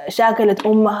شاكلت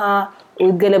أمها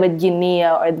واتقلبت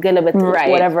جنية or اتقلبت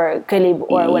whatever كلب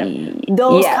or whatever.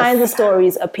 Those kinds of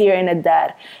stories appear in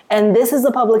Ad-Dar. And this is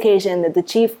a publication that the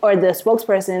chief or the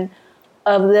spokesperson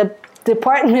of the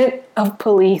Department of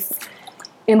Police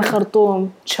in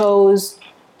Khartoum chose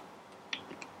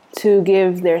to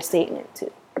give their statement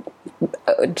to.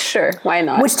 Sure, why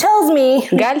not? Which tells me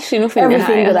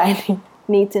everything that I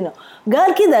need to know.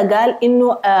 قال كده, قال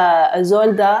إنه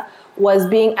الزول ده was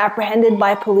being apprehended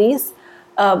by police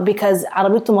because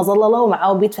عربيته مظللة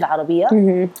ومعاه بيت في العربية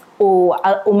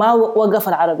وما وقف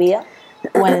العربية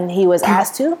when he was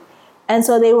asked to, and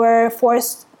so they were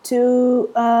forced to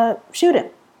shoot him.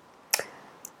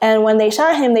 And when they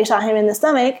shot him in the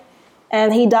stomach,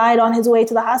 and he died on his way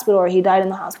to the hospital, or he died in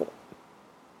the hospital.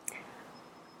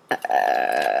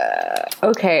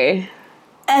 Okay.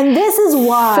 And this is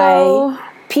why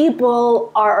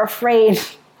people are afraid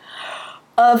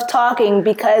of talking,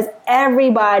 because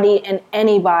everybody and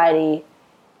anybody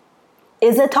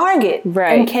is a target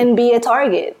and can be a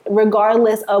target,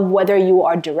 regardless of whether you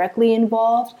are directly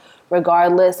involved,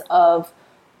 regardless of,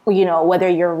 you know, whether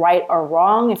you're right or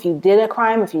wrong, if you did a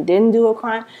crime, if you didn't do a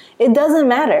crime. It doesn't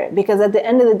matter, because at the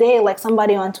end of the day, like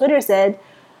somebody on Twitter said,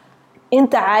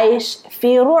 انت عايش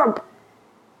في رعب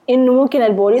انه ممكن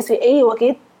البوليس في اي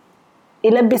وقت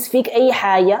يلبس فيك اي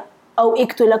حاجة او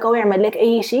يقتلك او يعمل لك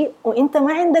اي شيء وانت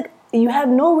ما عندك, you have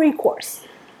no recourse.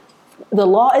 The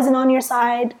law isn't on your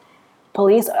side,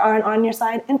 police aren't on your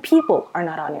side, and people are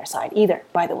not on your side either,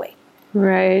 by the way.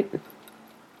 Right.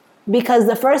 Because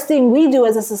the first thing we do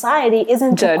as a society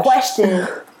isn't to question,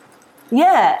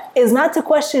 is not to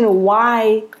question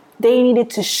why they needed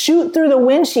to shoot through the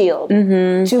windshield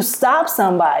to stop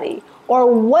somebody. Or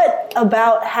what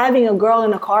about having a girl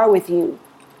in a car with you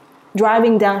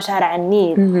driving down Shara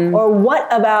al-Nil? Or what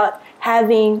about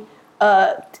having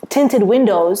tinted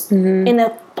windows in a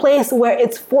place where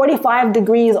it's 45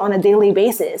 degrees on a daily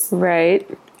basis? Right.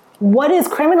 What is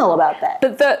criminal about that?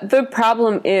 But the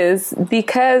problem is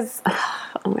because,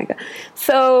 oh my God.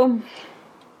 So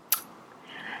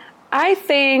I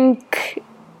think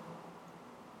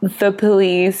the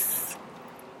police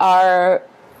are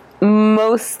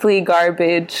mostly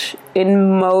garbage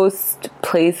in most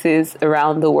places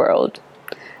around the world.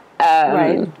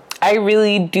 I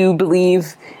really do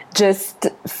believe, just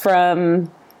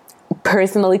from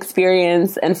personal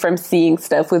experience and from seeing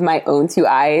stuff with my own two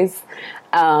eyes.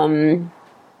 I'm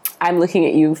looking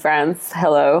at you, France.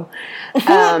 Hello.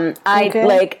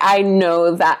 I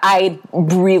know that I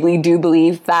really do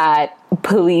believe that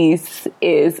police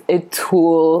is a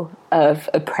tool of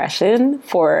oppression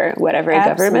for whatever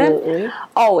government.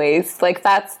 Always. Like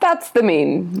that's the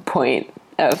main point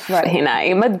of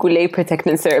هنا. ما تقولي protect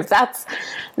and serve. That's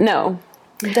no.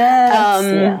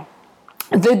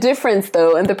 The difference,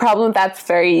 though, and the problem that's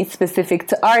very specific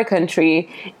to our country,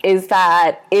 is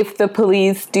that if the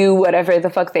police do whatever the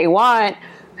fuck they want,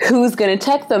 who's going to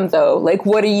check them, though? Like,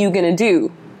 what are you going to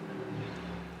do?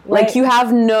 Like, you have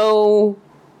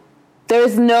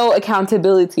there's no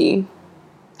accountability.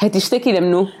 And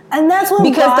that's what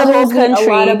because the whole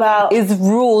country about is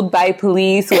ruled by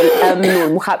police.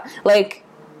 Like,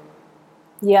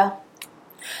 yeah.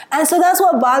 And so that's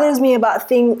what bothers me about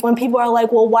things when people are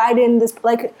like, well, why didn't this,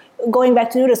 like, going back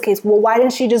to Nuda's case, well, why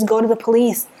didn't she just go to the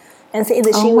police and say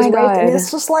that she was raped? And it's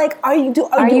just like, are you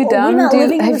dumb?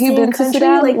 Have you been to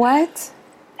Sudan? Like, what?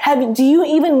 Do you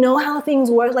even know how things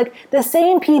work? Like, the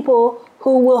same people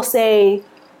who will say,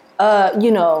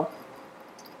 oh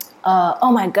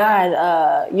my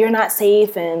God, you're not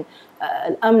safe, and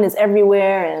is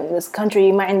everywhere, and this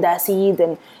country ma inda seed,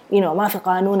 and ma fi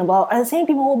qanun, and blah, are the same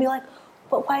people who will be like,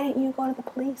 but why didn't you go to the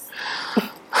police?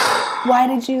 Why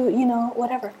did you,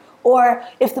 whatever? Or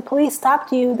if the police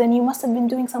stopped you, then you must have been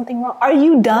doing something wrong. Are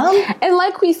you dumb? And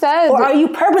like we said, or are you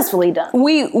purposefully dumb?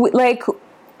 We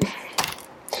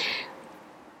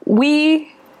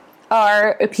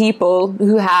are a people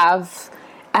who have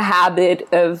a habit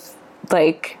of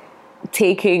like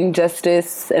taking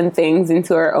justice and things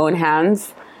into our own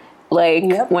hands.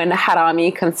 Like when a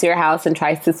harami comes to your house and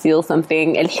tries to steal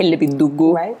something,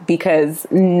 because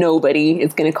nobody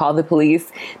is going to call the police,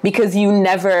 because you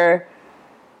never,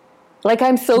 like,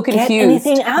 I'm so confused. Get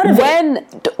anything out of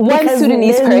one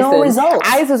Sudanese person, no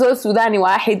results.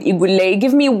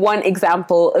 give me one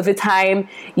example of a time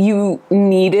you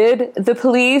needed the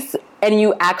police and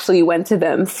you actually went to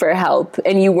them for help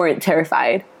and you weren't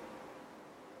terrified.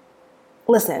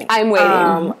 Listen, I'm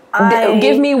waiting.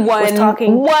 Give me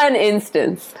one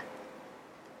instance.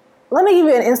 Let me give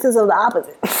you an instance of the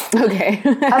opposite. Okay.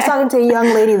 I was talking to a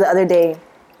young lady the other day,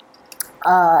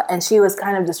 and she was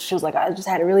she was like, I just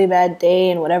had a really bad day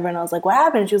and whatever. And I was like, what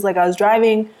happened? She was like, I was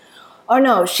driving. Oh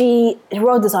no, she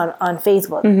wrote this on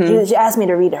Facebook. She asked me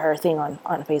to read her thing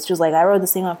on Facebook. She was like, I wrote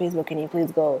this thing on Facebook. Can you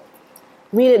please go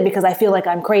read it, because I feel like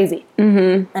I'm crazy.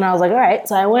 And I was like, all right.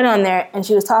 So I went on there, and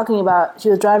she was talking about, she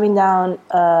was driving down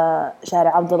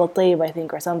Shara Abdul Tayyib, I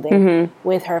think, or something,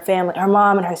 with her family, her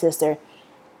mom and her sister.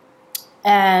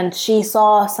 And she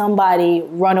saw somebody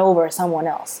run over someone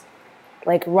else,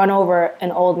 like run over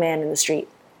an old man in the street.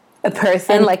 A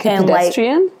person, like a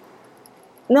pedestrian?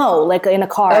 No, like in a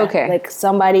car. Okay. Like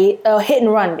somebody, hit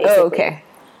and run, basically. Oh, okay.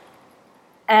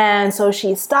 And so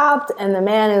she stopped, and the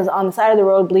man is on the side of the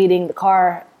road bleeding. The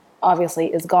car, obviously,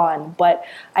 is gone. But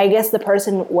I guess the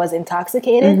person was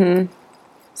intoxicated.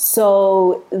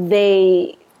 So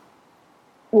they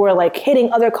were like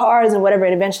hitting other cars and whatever.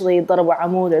 And eventually, ضربوا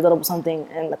عمود or ضربوا something,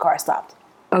 and the car stopped.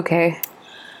 Okay.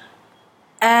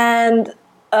 And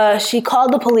she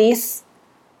called the police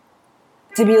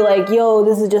to be like, yo,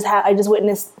 this is just I just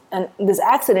witnessed this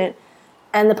accident.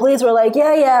 And the police were like,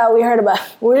 yeah, we heard about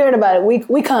it.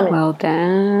 We coming. Well,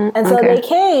 damn. And so they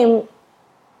came,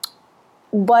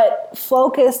 but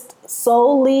focused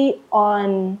solely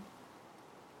on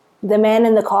the man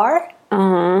in the car.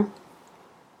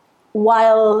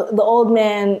 While the old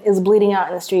man is bleeding out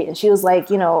in the street. And she was like,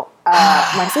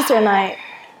 my sister and I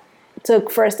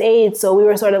took first aid, so we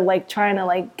were sort of like trying to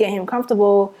like get him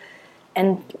comfortable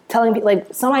and telling people like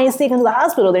somebody needs to take him to the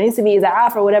hospital. There needs to be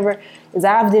Isa'af or whatever.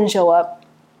 Isa'af didn't show up.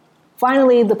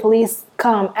 Finally, the police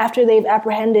come after they've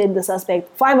apprehended the suspect,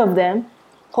 5 of them,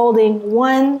 holding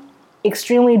one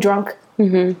extremely drunk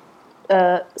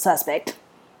suspect,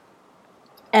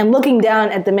 and looking down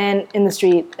at the man in the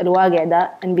street,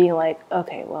 and being like,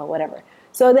 okay, well, whatever.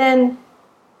 So then,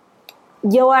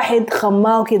 جا واحد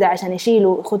خماو كده عشان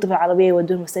يشيله خطه في العربية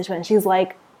يودوه المستشفى. And she's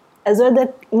like, الزول ده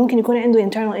ممكن يكون عنده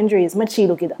internal injuries, ما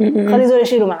تشيله كده. خلي زول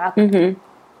يشيله معاك.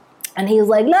 And he's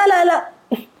like, لا.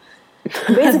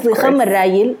 Basically, خم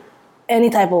الراجل any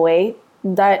type of way.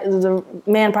 The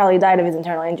man probably died of his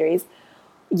internal injuries.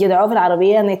 يدعوه في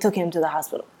العربية and they took him to the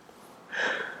hospital.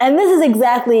 And this is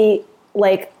exactly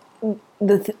like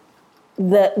the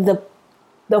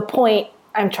point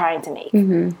I'm trying to make.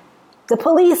 The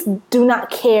police do not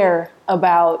care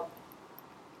about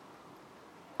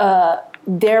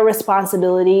their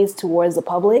responsibilities towards the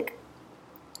public.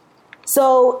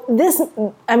 So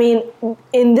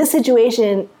in this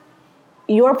situation,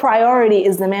 your priority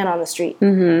is the man on the street,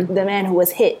 the man who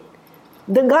was hit.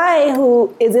 The guy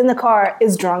who is in the car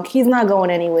is drunk. He's not going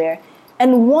anywhere.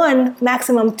 And one,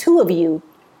 maximum 2 of you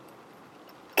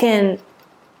can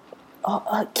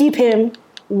keep him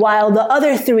while the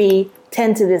other 3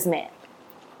 tend to this man.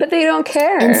 But they don't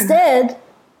care. Instead,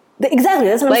 exactly,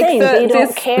 that's what I'm saying. They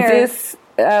don't care. This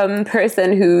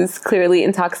person who's clearly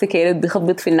intoxicated,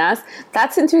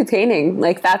 that's entertaining.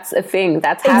 Like, that's a thing.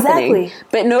 That's happening. Exactly.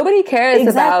 But nobody cares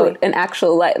about an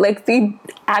actual life. Like, they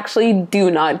actually do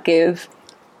not give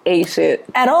a shit.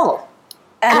 At all.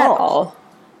 At all.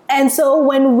 And so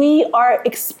when we are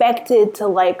expected to,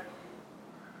 like,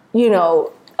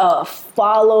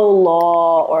 follow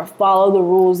law or follow the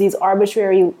rules, these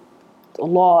arbitrary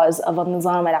laws of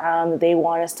al-Nizam al-Am that they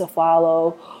want us to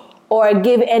follow, or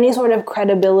give any sort of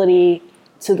credibility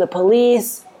to the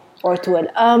police or to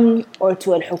al-Amn or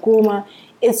to al-Hukuma,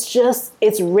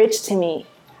 it's rich to me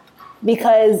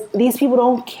because these people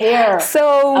don't care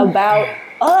about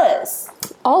us.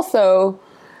 Also,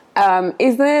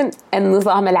 isn't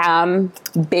al-Nizam al-Am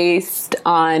based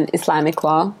on Islamic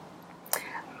law?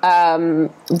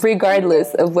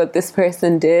 Regardless of what this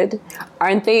person did,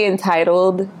 aren't they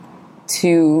entitled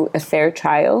to a fair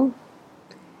trial?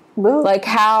 Well, like,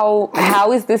 how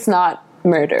is this not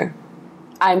murder?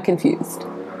 I'm confused.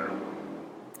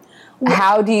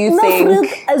 How do you think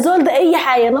الزول ده أي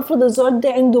حاجة نفرض الزول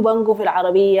ده عنده بانجو في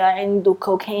العربية, عنده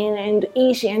كوكايين, عنده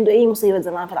أي شيء, عنده أي مصيبة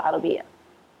زمان في العربية.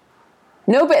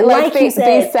 No, but like they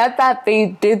said that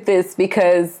they did this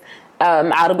because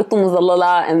عربيته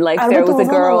مظللة and like there was a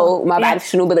girl ما بعرف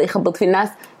شنو بدأ يخبط في الناس.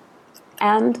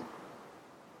 And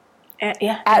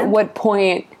at what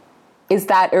point is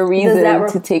that a reason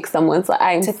to take someone's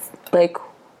life? Like,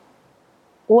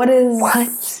 what is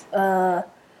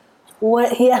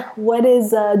what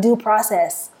is due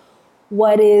process?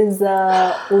 What is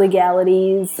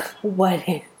legalities? What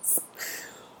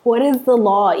is the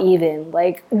law even?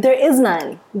 Like, there is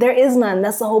none.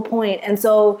 That's the whole point. And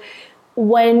so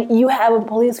when you have a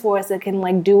police force that can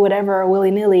like do whatever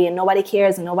willy-nilly and nobody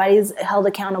cares and nobody's held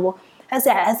accountable,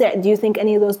 do you think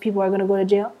any of those people are going to go to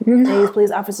jail? Any of these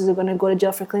police officers are going to go to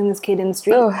jail for killing this kid in the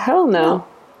street? Oh, hell no.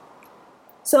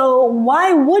 So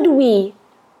why would we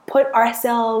put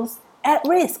ourselves at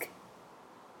risk?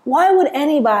 Why would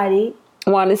anybody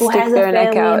want to stick their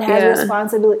neck out and has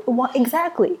responsibility?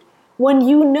 Exactly. When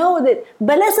you know that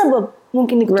بلا سبب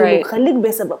ممكن يقتلوك, خليك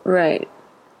بسبب. Right.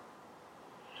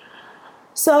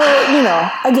 So,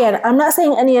 again, I'm not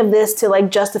saying any of this to like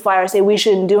justify or say we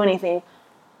shouldn't do anything.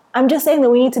 I'm just saying that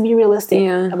we need to be realistic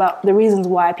about the reasons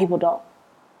why people don't.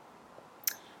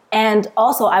 And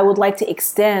also, I would like to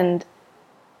extend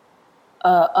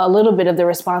a little bit of the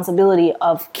responsibility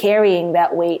of carrying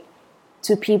that weight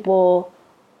to people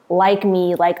like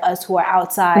me, like us who are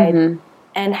outside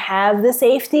and have the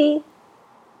safety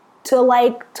to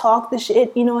like talk the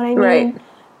shit, you know what I mean? Right.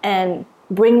 And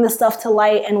bring the stuff to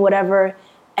light and whatever,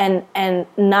 and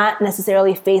not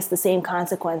necessarily face the same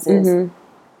consequences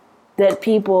that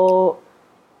people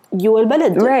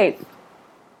البلد do. Right.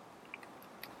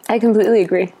 I completely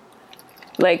agree.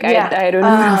 Like, I don't know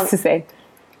what else to say.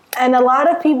 And a lot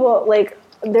of people, like,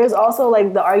 there's also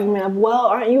like the argument of, well,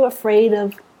 aren't you afraid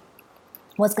of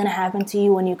what's going to happen to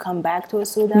you when you come back to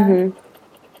Sudan?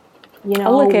 you know,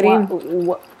 Allah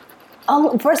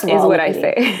Kareem first of all, is what I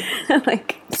say.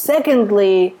 Like,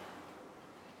 secondly,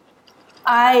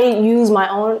 I use my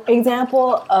own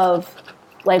example of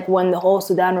like when the whole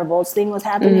Sudan revolts thing was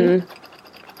happening.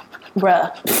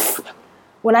 Bruh,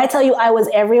 when I tell you I was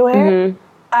everywhere,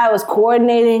 I was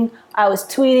coordinating, I was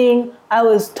tweeting, I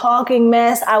was talking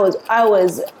mess, I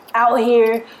was out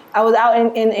here, I was out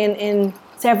in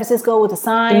San Francisco with a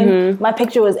sign. My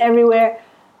picture was everywhere.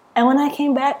 And when I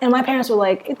came back, and my parents were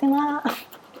like, "Iti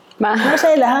ما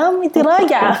شايلة هم انت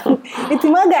راجعة انت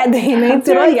ما قاعدة هنا انت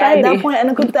راجعة." At that point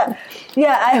أنا كنت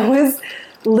I was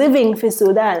living في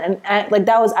Sudan, and like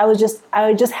that was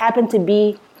I just happened to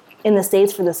be in the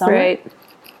States for the summer. right.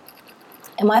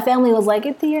 And my family was like,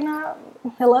 "You're not,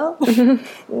 hello?"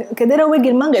 Because they don't wig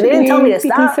manga. They didn't tell me to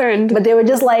stop, concerned? but they were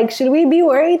just like, "Should we be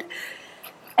worried?"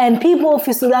 And people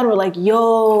for Sudan were like,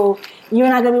 "Yo,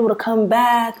 you're not gonna be able to come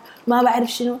back. ما بعرف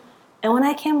شنو." And when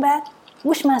I came back,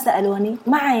 وش ما سألوني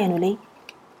ما عاينوا لي.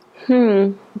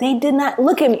 They did not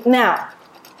look at me. Now,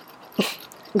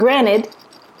 granted,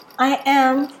 I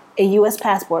am a U.S.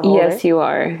 passport holder. Yes, you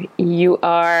are. You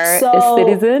are So, a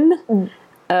citizen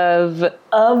of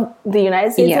the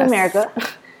United States Yes. of America.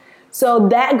 So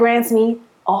that grants me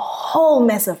a whole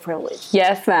mess of privilege.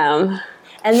 yes, ma'am.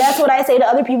 And that's what I say to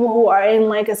other people who are in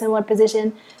like a similar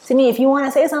position to me. If you want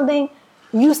to say something,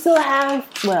 you still have,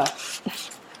 well,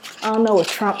 I don't know with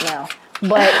Trump now,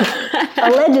 but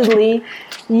allegedly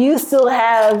you still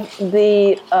have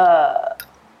the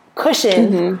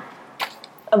cushion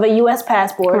of a U.S.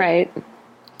 passport Right.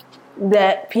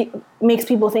 that makes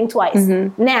people think twice.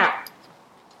 Now,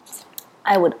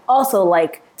 I would also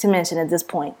like to mention at this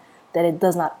point that it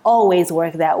does not always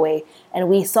work that way. And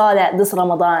we saw that this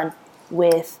Ramadan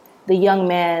with the young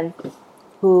man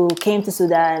who came to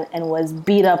Sudan and was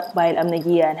beat up by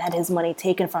Al-Amnagiya and had his money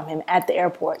taken from him at the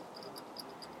airport.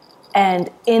 And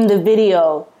in the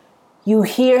video, you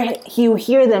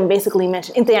hear them basically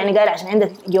mention, "Inta يعني قاعد عشان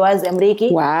عندك جواز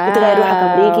أمريكي." Wow. "إنت قاعد روحك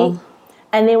أمريكي."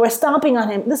 And they were stomping on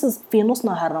him. This is في نص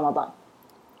نهار Ramadan.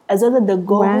 As though that the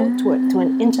goal to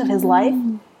an inch of his life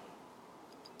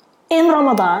in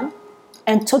Ramadan,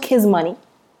 and took his money.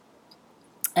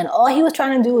 And all he was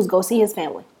trying to do was go see his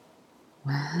family.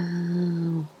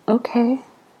 Wow. Okay.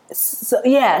 So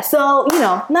you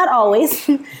know, not always,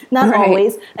 not Right.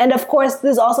 always. And of course,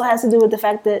 this also has to do with the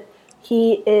fact that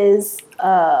he is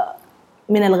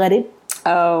من الغرب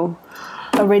Oh.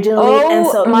 originally, and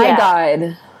so my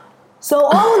God. So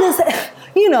all of this,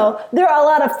 you know, there are a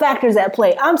lot of factors at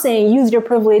play. I'm saying use your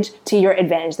privilege to your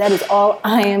advantage. That is all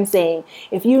I am saying.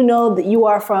 If you know that you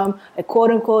are from a quote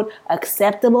unquote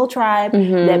acceptable tribe,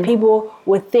 that people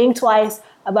would think twice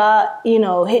about, you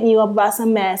know, hitting you up about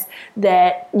some mess,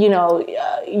 that, you know,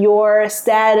 your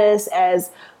status as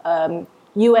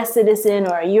U.S. citizen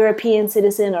or a European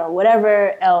citizen or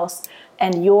whatever else,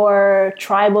 and your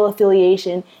tribal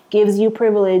affiliation gives you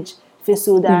privilege for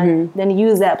Sudan, then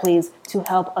use that, please, to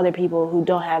help other people who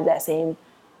don't have that same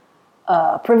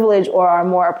privilege or are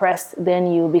more oppressed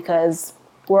than you, because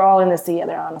we're all in this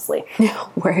together, honestly.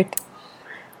 Word.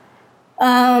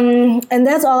 And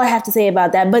that's all I have to say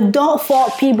about that. But don't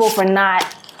fault people for not,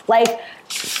 like,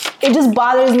 it just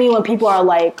bothers me when people are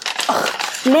like,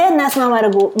 ليه الناس ما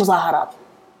مرقوا مظاهرات?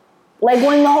 Like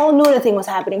when the whole Noura thing was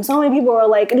happening, so many people were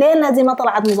like, ليه الناس دي ما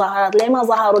طلعت مظاهرات؟ ليه ما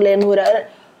ظهروا ليه نورا؟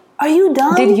 Are you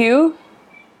dumb? Did you?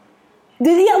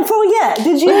 Did you?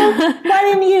 Why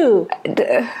didn't you?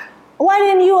 Why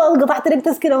didn't you قطعت لك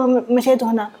تذكرة ومشيتوا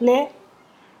هناك؟ ليه?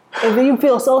 If you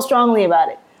feel so strongly about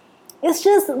it. It's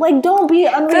just like, don't be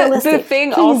unrealistic. The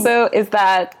thing Please. also is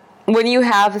that when you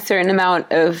have a certain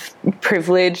amount of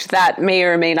privilege that may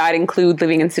or may not include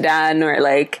living in Sudan or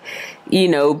like, you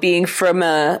know, being from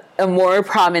a more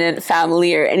prominent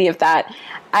family or any of that,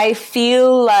 I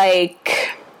feel like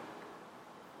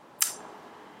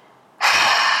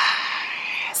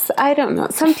I don't know.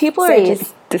 Some people are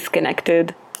just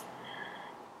disconnected.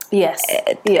 Yes.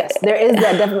 There is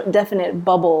that definite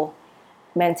bubble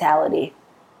mentality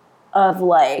of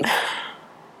like,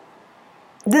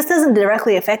 this doesn't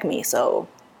directly affect me, so.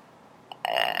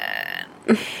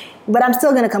 But I'm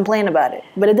still going to complain about it.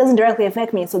 But it doesn't directly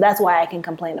affect me, so that's why I can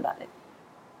complain about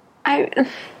it.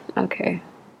 Okay.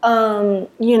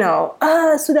 You know,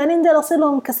 السودانيين دول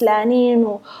أصلهم كسلانين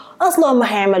وأصلهم ما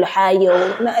حيعملوا حاجة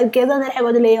وكذا نلحق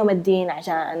ليوم الدين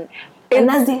عشان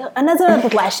الناس دي ما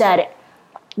بتطلع الشارع.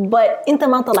 But أنت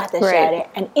ما طلعت الشارع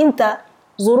and أنت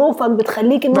ظروفك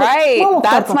بتخليك إنه right.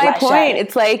 That's my point.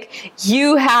 It's like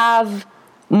you have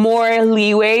more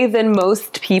leeway than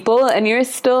most people and you're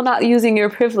still not using your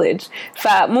privilege.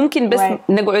 فممكن بس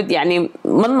نقعد يعني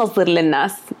ما ننظر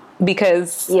للناس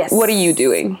because what are you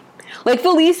doing? Like,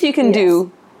 the least you can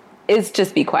do is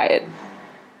just be quiet.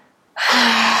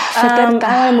 I want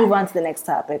to move on to the next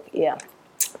topic. Yeah.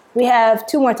 We have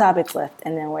 2 more topics left,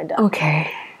 and then we're done.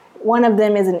 Okay. One of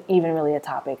them isn't even really a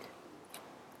topic.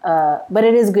 But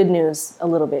it is good news a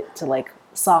little bit to, like,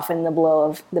 soften the blow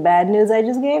of the bad news I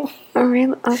just gave. Oh,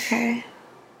 really? Okay.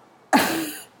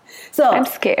 So, I'm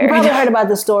scared. You probably heard about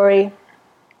the story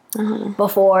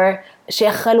before.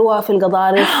 Sheikh Khalwa fil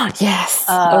Gadarif. Yes.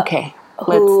 Okay.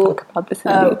 Let's talk about this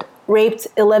indeed. Raped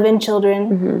 11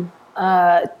 children,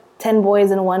 10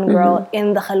 boys and 1 girl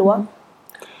in the Khalwa.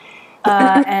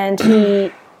 And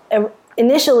he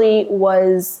initially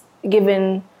was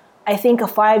given, I think, a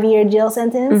 5-year jail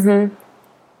sentence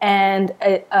and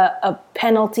a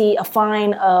penalty, a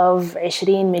fine of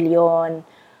 20 million,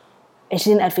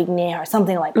 20,000 جنيه or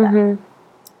something like that.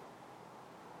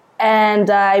 And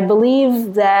I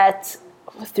believe that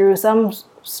through some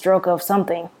stroke of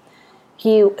something,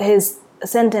 his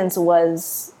sentence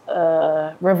was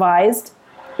revised,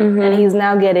 and he's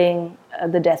now getting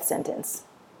the death sentence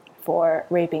for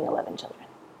raping 11 children.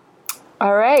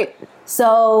 All right.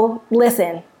 So,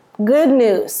 listen, good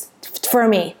news for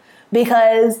me,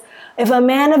 because if a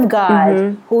man of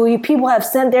God, who people have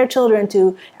sent their children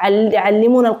to,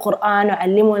 يعلمون القرآن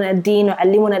ويعلمون الدين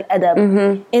ويعلمون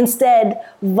الأدب, instead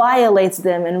violates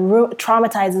them and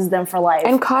traumatizes them for life.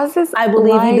 And causes, I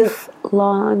believe,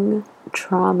 lifelong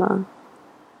trauma.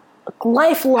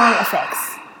 Lifelong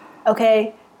effects,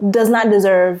 okay, does not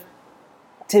deserve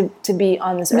to be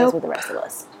on this earth with the rest of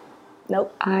us.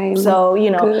 Nope. So, you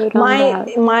know,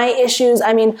 my issues,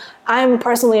 I mean, I'm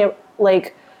personally,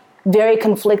 like, very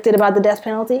conflicted about the death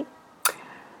penalty.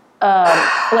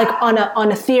 Like,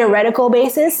 on a theoretical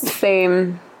basis.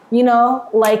 Same. You know,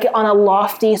 like, on a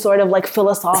lofty sort of, like,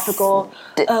 philosophical,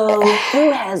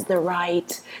 who has the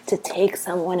right to take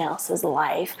someone else's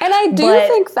life? And I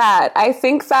think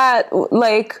that,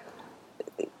 like,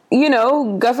 you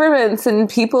know, governments and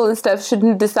people and stuff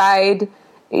shouldn't decide,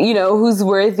 you know, who's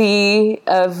worthy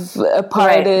of a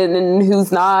pardon and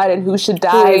who's not, and who should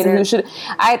die and who should.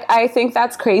 I think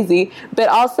that's crazy. But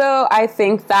also, I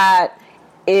think that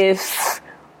if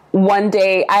one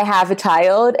day I have a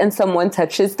child and someone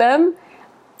touches them,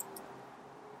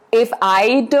 if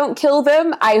I don't kill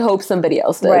them, I hope somebody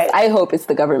else does. I hope it's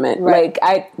the government. Like,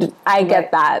 I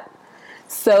get that.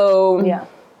 So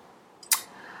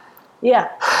yeah.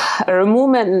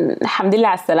 عموما الحمد لله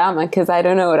على السلامة, because I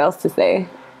don't know what else to say.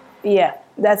 Yeah,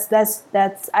 that's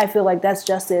I feel like that's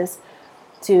justice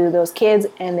to those kids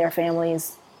and their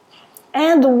families,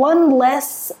 and one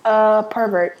less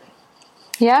pervert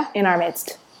in our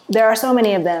midst. There are so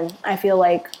many of them. I feel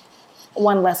like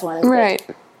one less one is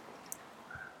good.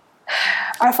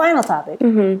 Our final topic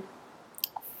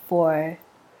for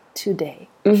today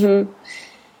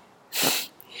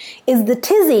is the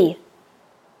tizzy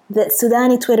that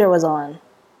Sudani Twitter was on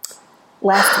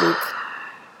last week.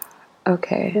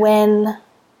 Okay. When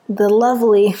the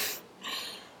lovely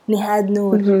Nihad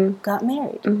Noor got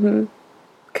married.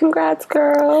 Congrats,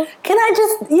 girl. Can I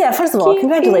just, first of all,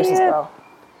 congratulations, girl.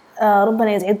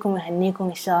 ربنا يسعدكم ويهنيكم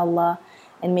إن شاء الله.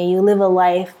 And may you live a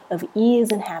life of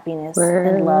ease and happiness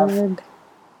and love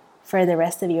for the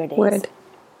rest of your days.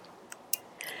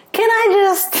 Can I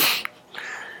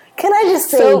just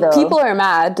say, so though, people are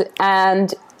mad,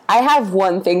 and I have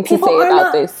one thing to say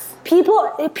about this.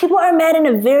 People are mad in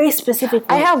a very specific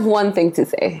way. I have one thing to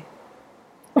say.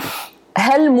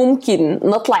 هل ممكن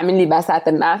نطلع من لباسات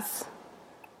الناس؟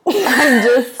 I'm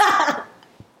just.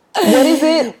 What is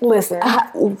it? Listen.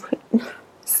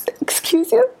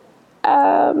 Excuse you.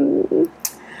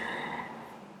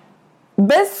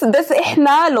 بس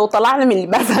إحنا لو طلعنا من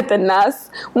لباسات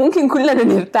الناس ممكن كلنا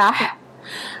نرتاح.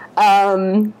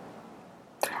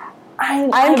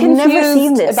 I'm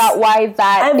confused about why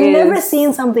that I've never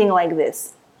seen something like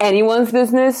this. Anyone's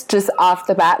business, just off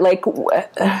the bat. Like,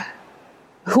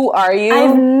 who are you?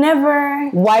 I've never.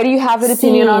 Why do you have an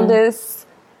opinion on this?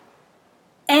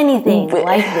 Anything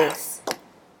like this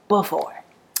before.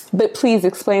 But please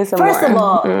explain some more. First of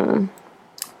all,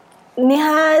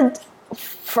 Nihad,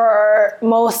 for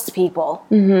most people,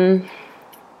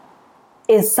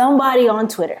 is somebody on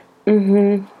Twitter.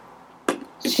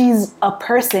 She's a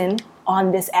person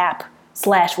on this app /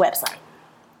 website.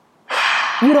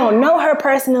 You don't know her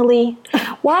personally.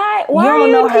 Why are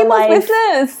you in people's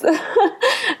business?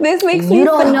 This makes me. You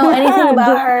don't know anything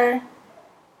about her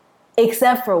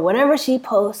except for whatever she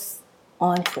posts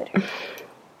on Twitter.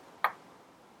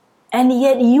 And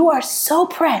yet you are so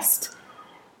pressed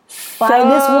by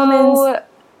this woman's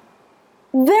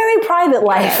very private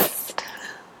life.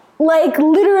 Like,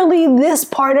 literally, this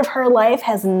part of her life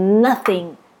has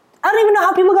nothing I don't even know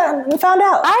how people got found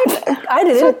out. I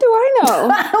didn't. What do I know?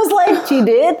 I was like, she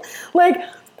did? Like,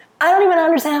 I don't even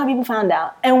understand how people found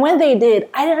out. And when they did,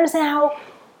 I didn't understand how,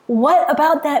 what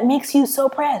about that makes you so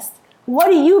pressed? What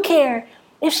do you care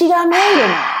if she got married or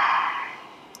not?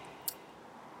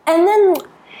 And then...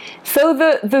 So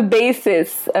the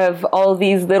basis of all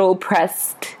these little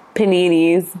pressed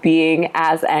paninis being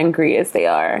as angry as they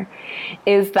are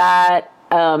is that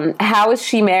how is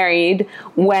she married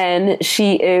when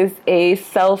she is a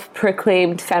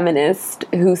self-proclaimed feminist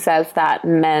who says that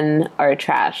men are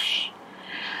trash?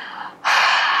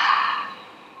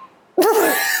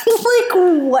 Like,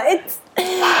 what?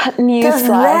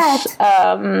 Newsflash.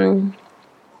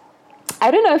 I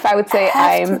don't know if I would say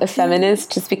I'm a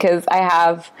feminist just because I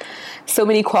have so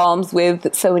many qualms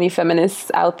with so many feminists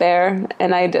out there,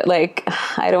 and I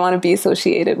don't want to be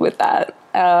associated with that.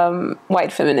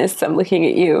 White feminists, I'm looking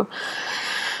at you.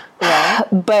 Yeah.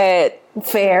 But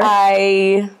fair.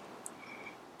 I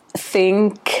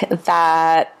think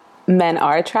that men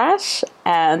are trash,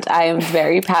 and I am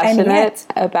very passionate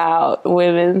about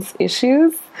women's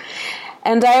issues.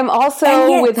 And I am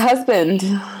also with husband.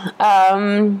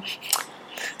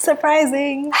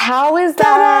 Surprising. How is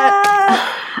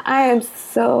that? I am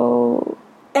so...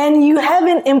 And you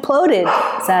haven't imploded,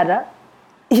 Sada.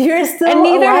 You're still and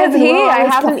neither alive has he. well. I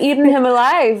haven't eaten him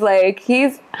alive. Like,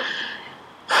 he's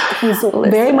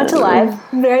very much alive,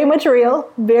 very much real,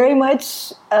 very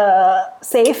much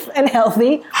safe and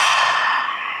healthy.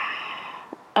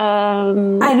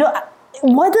 I don't...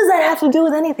 What does that have to do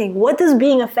with anything? What does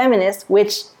being a feminist,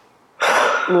 which,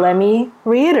 let me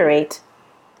reiterate,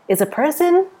 is a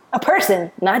person,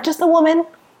 not just a woman,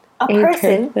 a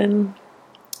person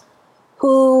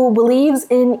who believes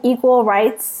in equal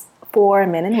rights for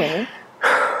men and women.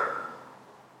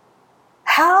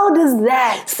 How does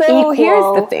that equal,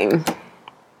 here's the thing.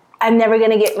 I'm never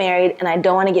going to get married, and I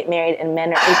don't want to get married, and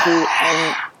men are icky,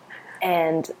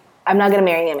 and I'm not going to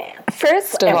marry a man.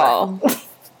 First of all,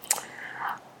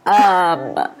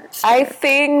 I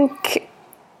think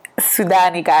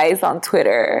Sudani guys on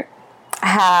Twitter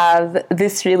have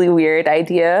this really weird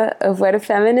idea of what a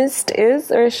feminist is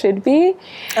or should be.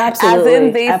 Absolutely. As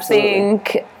in they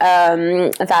think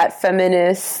that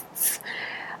feminists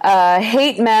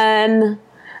hate men,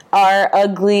 are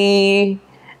ugly,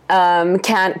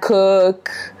 can't cook,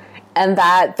 and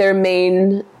that their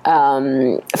main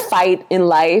fight in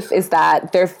life is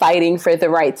that they're fighting for the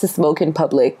right to smoke in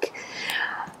public.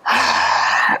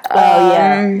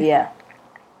 Yeah.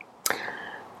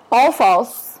 All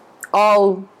false.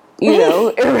 All,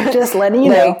 just letting you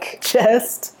know,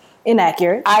 just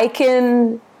inaccurate. I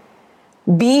can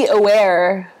be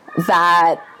aware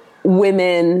that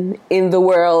women in the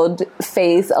world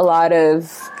face a lot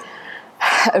of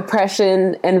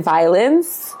oppression and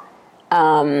violence,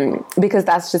 because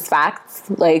that's just facts.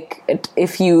 Like,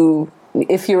 if you're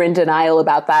in denial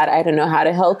about that, I don't know how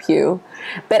to help you.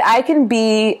 But I can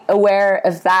be aware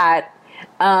of that,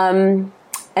 and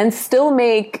still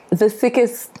make the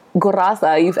sickest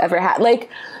gorasa you've ever had. Like,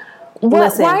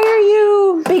 Listen, why are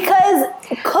you... Because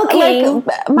cooking,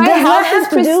 my house is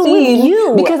prestige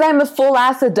you. because I'm a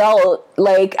full-ass adult.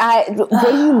 Like,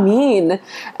 what do you mean?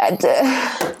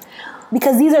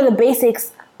 Because these are the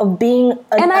basics of being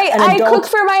an I adult. cook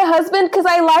for my husband because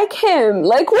I like him.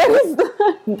 Like, what is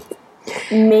that?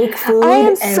 Make food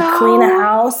and clean a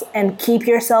house and keep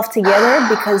yourself together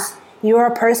because you're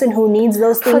a person who needs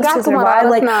those things to survive.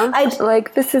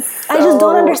 This is so I just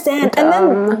don't understand. dumb.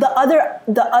 And then the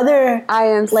other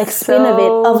spin of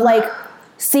it of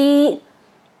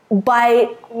by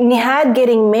Nihad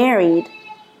getting married,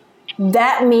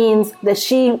 that means that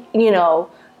she,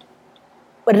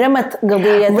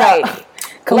 right.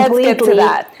 Completely. Let's get to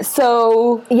that.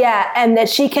 So yeah, and that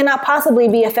she cannot possibly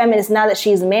be a feminist now that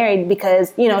she's married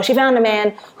because she found a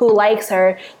man who likes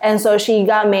her, and so she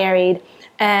got married,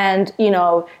 and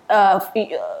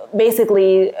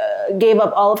basically gave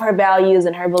up all of her values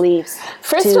and her beliefs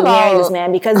to marry this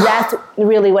man because that's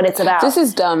really what it's about. This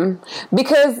is dumb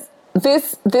because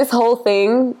this whole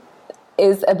thing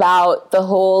is about the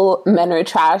whole men are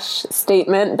trash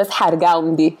statement. That's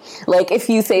hargaundi. Like, if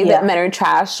you say that men are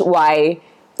trash, why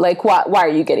are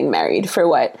you getting married? For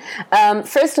what?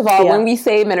 First of all, when we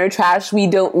say men are trash, we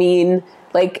don't mean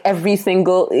like every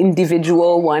single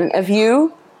individual one of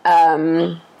you.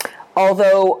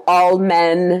 Although all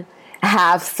men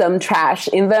have some trash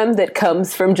in them that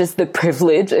comes from just the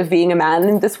privilege of being a man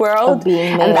in this world.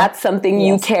 And that's something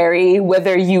you carry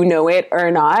whether you know it or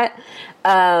not.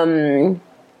 So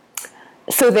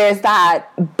there's that.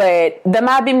 But the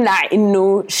mabim na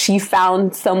innu, she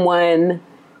found someone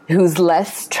who's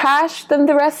less trash than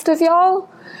the rest of y'all.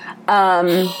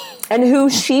 and who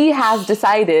she has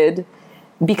decided,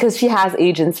 because she has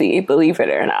agency, believe it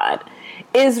or not,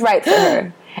 is right for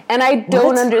her. And I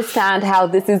don't understand how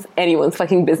this is anyone's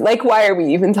fucking business. Like, why are we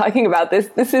even talking about this?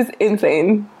 This is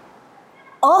insane.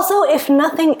 Also, if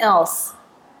nothing else,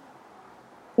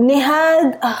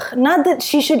 Nihad, not that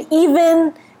she should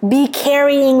even be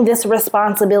carrying this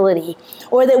responsibility,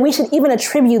 or that we should even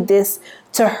attribute this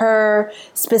to her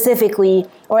specifically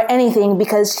or anything,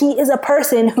 because she is a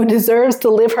person who deserves to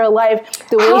live her life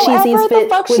the way she sees fit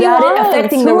without it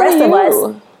affecting the rest of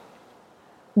us.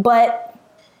 But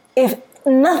if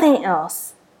nothing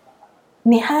else,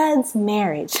 Nihad's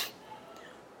marriage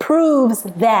proves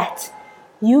that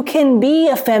you can be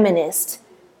a feminist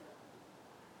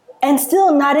and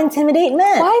still not intimidate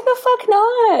men. Why the fuck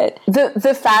not?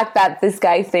 The fact that this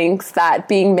guy thinks that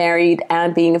being married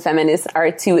and being a feminist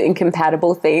are two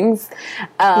incompatible things,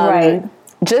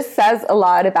 just says a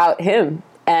lot about him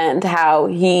and how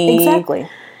he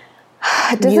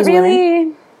doesn't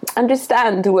really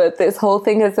understand what this whole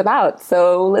thing is about.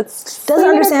 So let's doesn't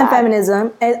understand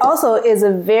feminism. It also is a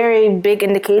very big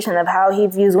indication of how he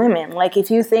views women. Like,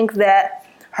 if you think that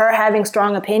her having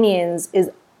strong opinions is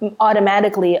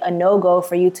automatically a no-go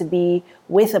for you to be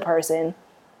with a person,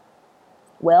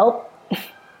 well,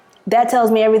 that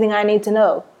tells me everything I need to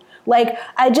know. Like,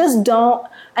 I just don't,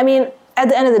 I mean, at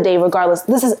the end of the day, regardless,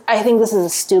 I think this is a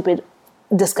stupid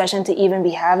discussion to even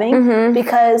be having,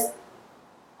 because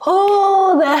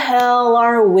who the hell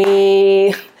are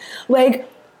we? Like,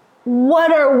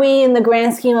 what are we in the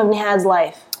grand scheme of Nihad's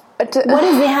life? What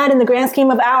is Nihad in the grand scheme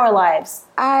of our lives?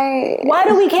 Why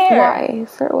do we care? Why?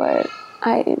 For what?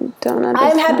 I don't understand.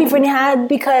 I'm happy for Nihad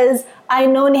because I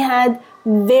know Nihad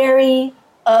very,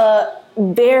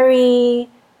 very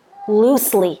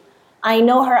loosely. I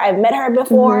know her. I've met her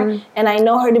before, and I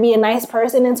know her to be a nice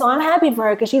person, and so I'm happy for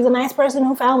her because she's a nice person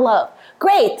who found love.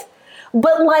 Great.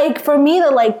 But, like, for me to,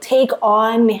 like, take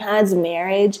on Nihad's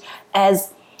marriage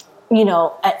as, you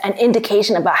know, an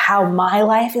indication about how my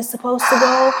life is supposed to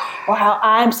go, or how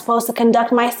I'm supposed to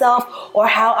conduct myself, or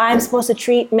how I'm supposed to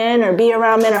treat men or be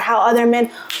around men, or how other men,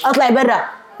 I was like, better.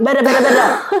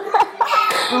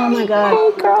 Oh my God.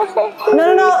 Hey, girl.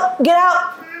 No, get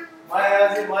out.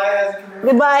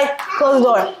 Goodbye. Close the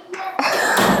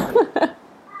door.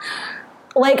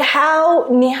 Like, how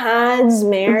Nihad's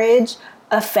marriage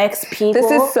affects people. This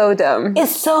is so dumb.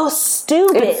 It's so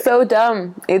stupid. It's so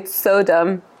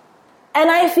dumb. And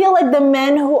I feel like the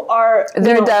men who are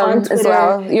they're dumb as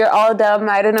well. You're all dumb.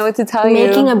 I don't know what to tell you.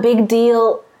 Making a big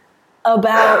deal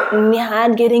about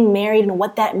Nihad getting married and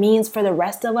what that means for the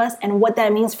rest of us and what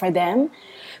that means for them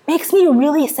makes me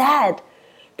really sad,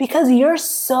 because you're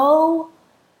so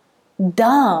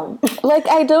dumb. Like,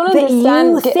 I don't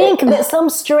understand. That you think that some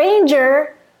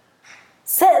stranger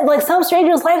said, like, some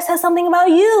stranger's life says something about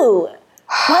you.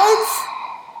 What?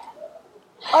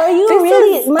 Are you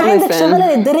really ما عندك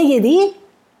شغلة للدرجة دي؟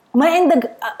 ما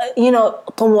عندك you know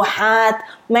طموحات،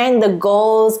 ما عندك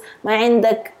goals، ما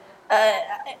عندك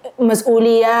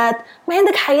مسؤوليات، ما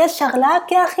عندك حياة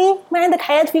شغلاك يا أخي؟ ما عندك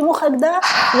حياة في مخك ده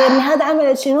غير نهاد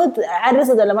عملت شنو،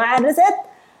 عرست ولا ما عرست؟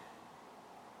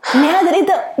 نهاد اللي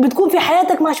أنت بتكون في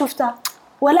حياتك ما شفتها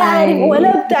ولا عارف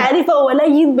ولا بتعرفها ولا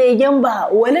جيت بجنبها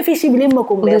ولا في شيء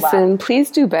بلمكم بيبا. Listen, please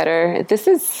do better. This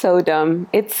is so dumb.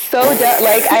 It's so dumb.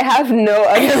 Like, I have no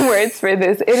other words for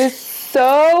this. It is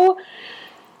so...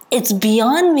 It's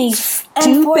beyond me. Stupid.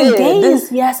 And for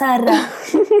days, يا سارة.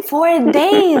 For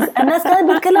days. الناس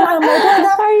كانت بتتكلم عن الموضوع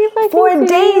ده. For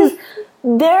days,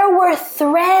 there were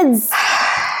threads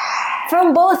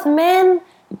from both men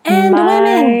and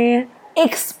women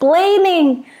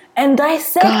explaining and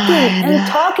dissecting and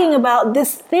talking about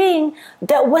this thing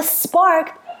that was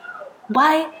sparked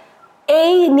by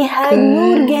a Nihad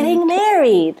Noor getting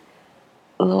married.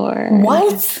 Lord.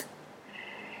 What?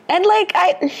 And, like,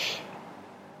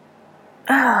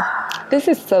 this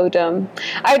is so dumb.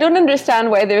 I don't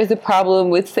understand why there's a problem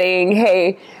with saying,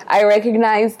 hey, I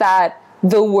recognize that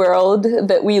the world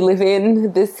that we live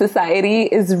in, this society,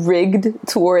 is rigged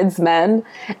towards men,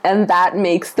 and that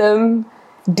makes them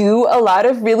do a lot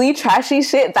of really trashy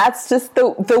shit. That's just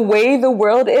the way the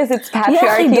world is. It's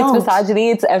patriarchy, it's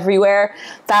misogyny, it's everywhere.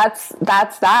 That's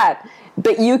that.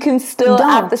 But you can still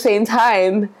at the same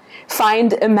time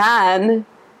find a man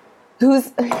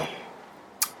who's,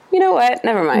 you know what?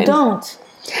 Never mind. Don't.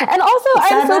 And also,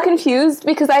 I'm so confused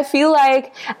because I feel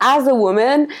like as a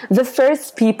woman, the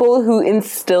first people who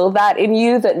instill that in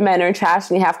you, that men are trash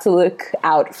and you have to look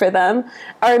out for them,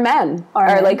 are men.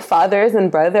 Are like fathers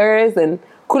and brothers and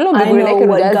I know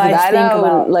what guys think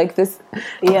about like this.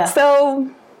 Yeah. So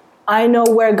I know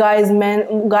where guys'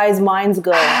 minds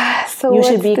go. So you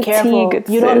should be careful.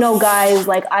 Tea, you don't know guys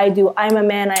like I do. I'm a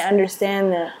man. I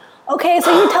understand that. Okay,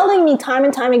 so you're telling me time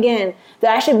and time again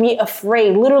that I should be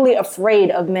afraid, literally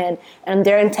afraid of men and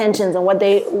their intentions and what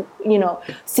they,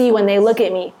 see when they look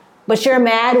at me. But you're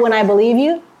mad when I believe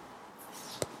you?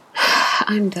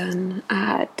 I'm done.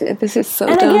 This is so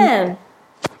dumb. And again,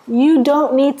 you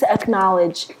don't need to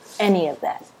acknowledge any of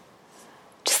that.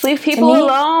 Just leave people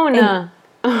alone.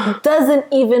 It doesn't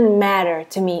even matter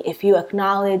to me if you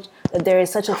acknowledge that there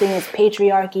is such a thing as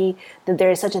patriarchy, that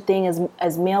there is such a thing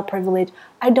as male privilege.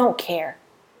 I don't care.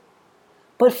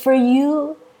 But for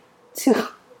you to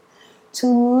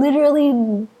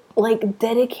literally like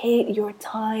dedicate your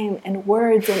time and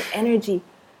words and energy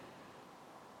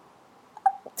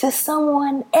to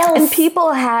someone else. And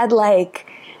people had like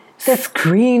the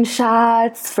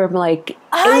screenshots from like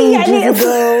ages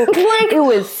ago. It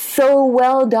was so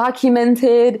well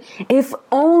documented. If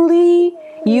only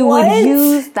you would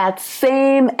use that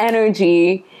same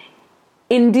energy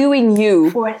in doing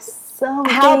you. For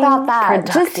something How about that?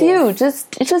 productive.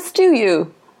 Just do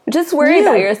you. Just worry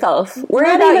about yourself. Worry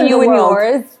Not about even you the and world.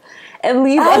 yours, and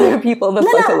leave other people the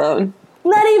fuck alone.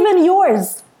 Not even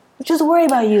yours. Just worry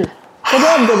about you.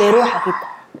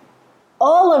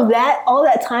 All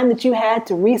that time that you had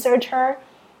to research her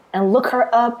and look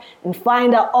her up and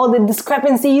find out all the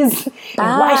discrepancies and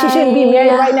why she shouldn't be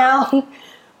married right now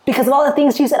because of all the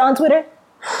things she said on Twitter.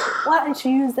 Why don't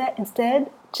you use that instead?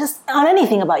 Just on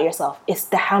anything about yourself.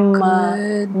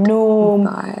 Istahamma, noom,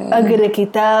 aqra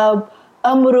kitab,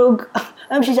 amrug,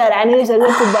 amshi shar'ani,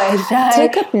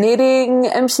 take up knitting,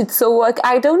 amshi tsawak.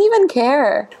 I don't even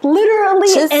care. Literally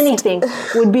anything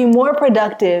would be more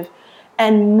productive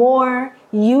and more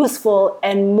useful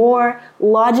and more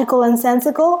logical and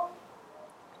sensical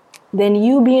than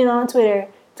you being on Twitter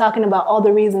talking about all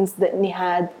the reasons that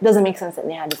Nihad doesn't make sense that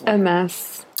Nihad is a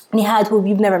mess. Nihad, who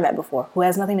you've never met before, who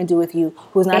has nothing to do with you,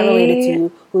 who's not related to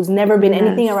you, who's never been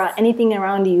anything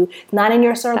around you, not in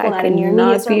your circle, not in your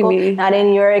immediate circle, not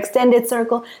in your extended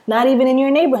circle, not even in your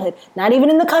neighborhood, not even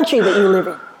in the country that you live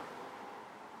in.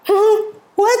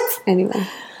 What? Anyway.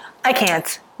 I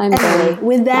can't. Anyway,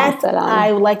 with that,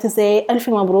 I would like to say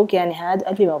Alfi Mabruk ya Nihad,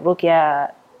 Alfi Mabruk ya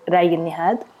Raig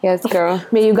Nihad. Yes, girl.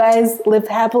 May you guys live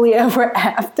happily ever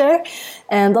after.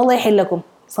 And Allah yahillakum.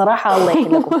 Saraha Allah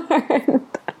yahillakum.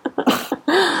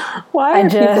 Why are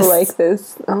people like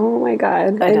this? Oh my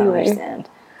God. I don't understand.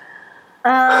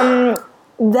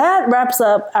 That wraps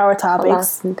up our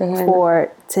topics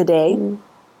for today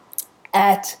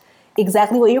at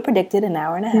exactly what you predicted, an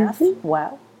hour and a half.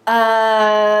 Wow.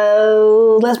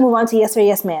 Let's move on to yes or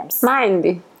yes ma'ams.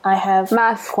 Mind. I have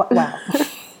math. Wow.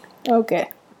 Okay.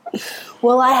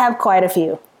 Well, I have quite a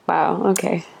few. Wow.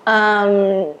 Okay.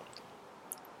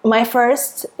 My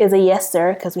first is a yes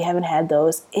sir because we haven't had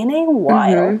those in a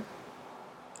while.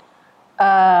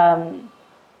 And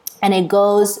it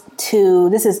goes to,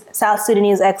 this is South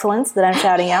Sudanese excellence that I'm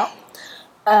shouting out.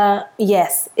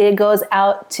 Yes, it goes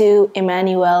out to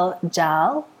Emmanuel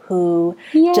Jal, who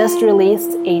just released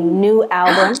a new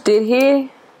album. Did he?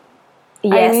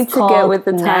 Yes, I need to get with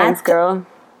the times, girl.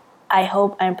 I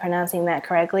hope I'm pronouncing that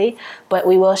correctly, but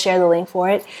we will share the link for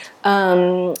it.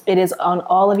 It is on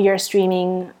all of your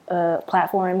streaming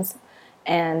platforms,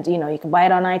 and you can buy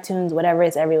it on iTunes, whatever,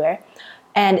 it's everywhere.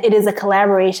 And it is a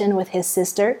collaboration with his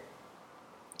sister,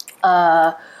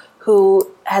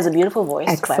 who has a beautiful voice.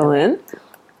 Excellent.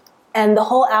 And the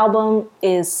whole album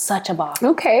is such a bop.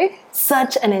 Okay.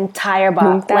 Such an entire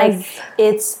bop. Like,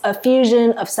 it's a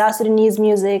fusion of South Sudanese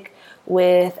music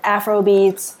with Afro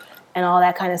beats and all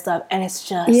that kind of stuff. And it's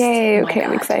just... Yay, okay,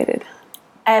 I'm excited.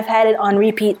 I've had it on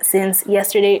repeat since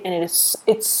yesterday, and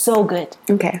it's so good.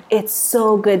 Okay. It's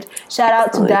so good. Shout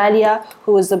out to Dalia,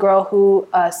 who was the girl who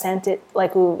sent it,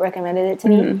 like who recommended it to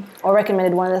me, or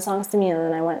recommended one of the songs to me, and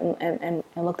then I went and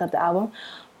looked up the album.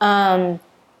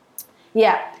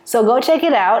 Yeah, so go check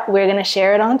it out. We're going to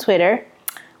share it on Twitter.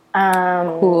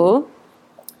 Cool.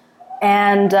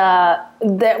 And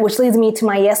which leads me to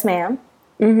my yes ma'am,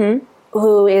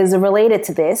 who is related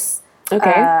to this.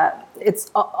 Okay.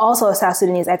 It's also a South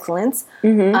Sudanese excellence.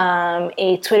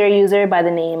 A Twitter user by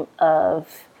the name of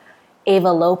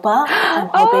Ava Lopa.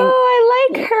 I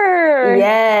like her.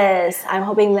 Yes. I'm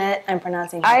hoping that I'm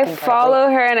pronouncing her correctly. I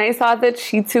follow her, and I saw that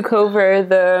she took over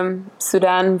the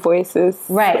Sudan Voices.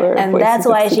 Right. And that's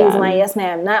why she's my yes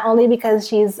ma'am. Not only because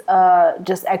she's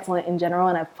just excellent in general,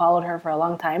 and I've followed her for a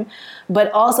long time,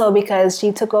 but also because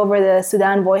she took over the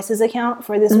Sudan Voices account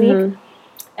for this week.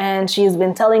 And she's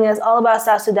been telling us all about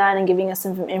South Sudan and giving us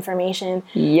some information.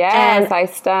 Yes, I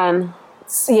stand.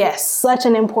 Yes, such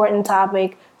an important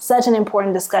topic, such an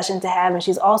important discussion to have. And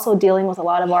she's also dealing with a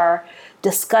lot of our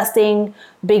disgusting,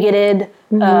 bigoted,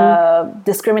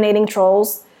 discriminating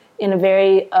trolls in a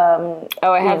very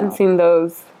I haven't seen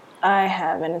those. I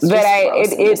haven't. It's but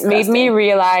just it made me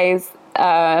realize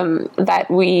that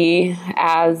we,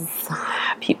 as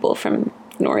people from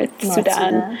North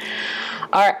Sudan,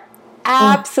 are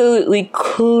absolutely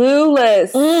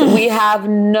clueless. We have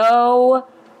no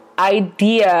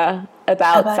idea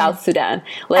about South Sudan.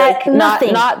 Like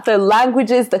not the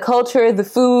languages, the culture, the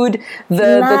food,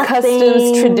 the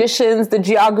customs, traditions, the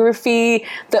geography,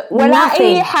 nothing.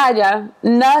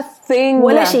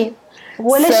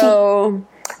 So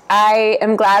I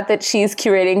am glad that she's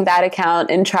curating that account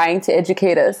and trying to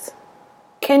educate us.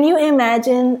 Can you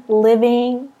imagine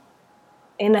living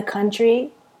in a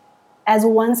country as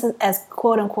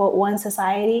quote unquote one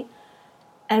society,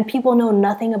 and people know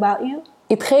nothing about you?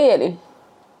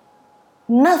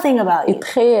 Nothing about you.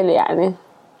 يعني.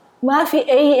 ما في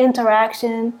أي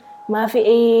interaction, ما في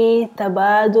أي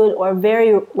تبادل, or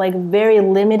very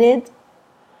limited.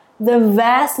 The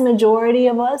vast majority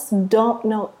of us don't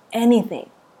know anything.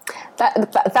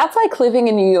 That's like living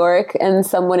in New York and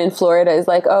someone in Florida is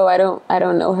like, oh, I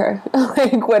don't know her.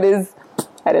 Like, what is?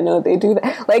 I don't know. They do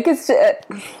that. Like, it's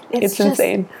just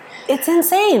insane. It's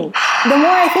insane. The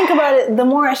more I think about it, the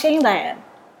more ashamed I am.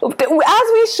 As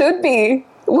we should be.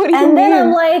 What do you mean? And then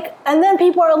I'm like, and then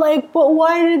people are like, but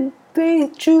why did they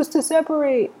choose to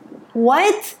separate?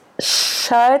 What?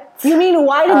 Shut. You mean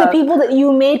why did the people that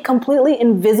you made completely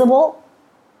invisible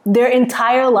their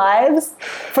entire lives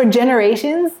for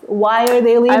generations, why are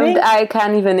they leaving? I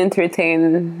can't even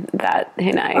entertain that,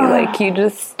 Hinai. Like, you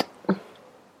just...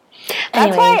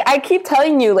 That's why I keep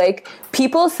telling you, like,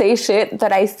 people say shit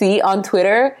that I see on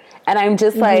Twitter, and I'm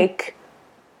just like,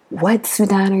 what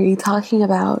Sudan are you talking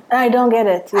about? I don't get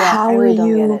it. Yeah, How I really are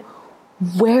you? Don't get it.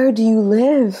 Where do you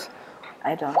live?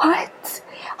 I don't. What?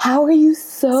 How are you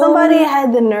so... Somebody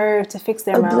had the nerve to fix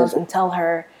their mouths and tell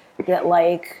her that,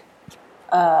 like...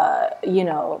 you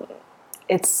know,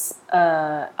 it's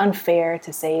unfair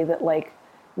to say that, like,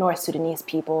 North Sudanese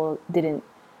people didn't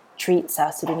treat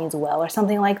South Sudanese well or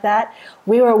something like that.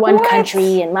 We were one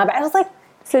country, and I was like,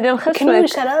 can you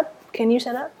shut up? Can you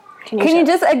shut up? Can you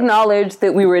just acknowledge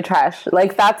that we were trash?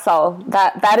 Like, that's all.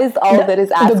 That is all that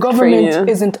is asked. The government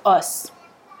isn't us.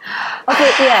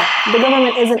 Okay, yeah, the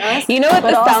government isn't us. You know what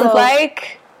this sounds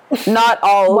like? Not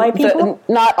all white people.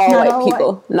 Not all white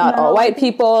people. Not all white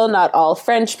people. Not all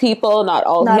French people. Not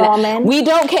all men. We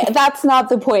don't care. That's not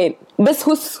the point. بس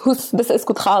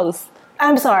اسكت خالص.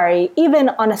 I'm sorry. Even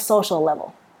on a social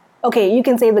level, okay, you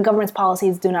can say the government's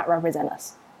policies do not represent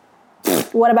us.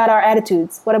 What about our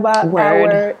attitudes? What about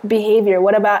our behavior?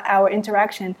 What about our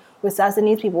interaction with South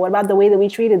Sudanese people? What about the way that we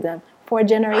treated them for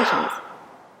generations?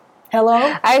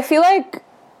 Hello? I feel like,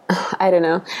 I don't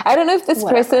know. I don't know if this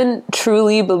person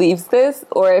truly believes this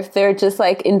or if they're just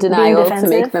like in denial to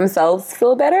make themselves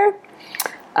feel better.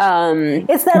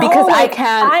 It's that because whole, like,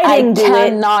 I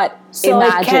cannot so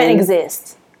imagine it can't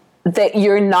exist. That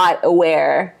you're not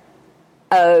aware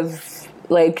of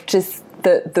like just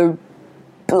the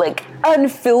like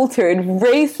unfiltered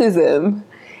racism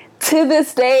to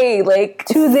this day, like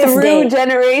through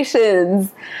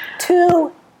generations.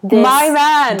 To this My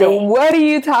man, day. What are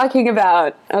you talking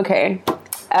about? Okay.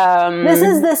 This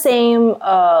is the same,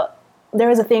 there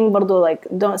is a thing, Bardo, like,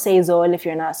 don't say Zol if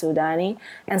you're not Sudani.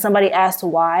 And somebody asked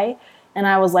why. And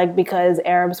I was like, because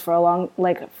Arabs for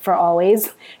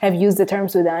always have used the term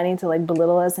Sudani to like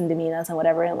belittle us and demean us and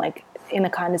whatever, and like in a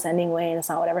condescending way, and it's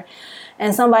not whatever.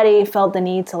 And somebody felt the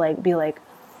need to like be like,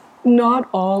 not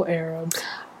all Arabs.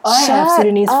 I have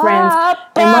Sudanese friends,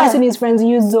 and my Sudanese friends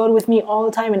use Zod with me all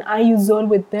the time, and I use Zod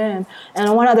with them.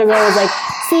 And one other girl was like,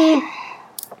 see,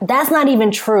 that's not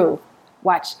even true.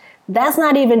 Watch. That's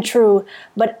not even true,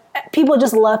 but people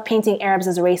just love painting Arabs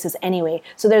as racist anyway,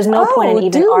 so there's no point in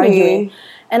even arguing.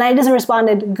 And I just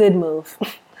responded, good move.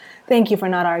 Thank you for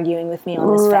not arguing with me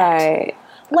on this fact.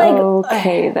 Like,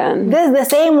 okay, then. The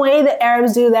same way that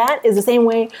Arabs do that is the same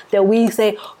way that we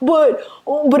say, but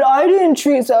I didn't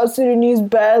treat South Sudanese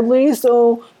badly,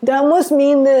 so that must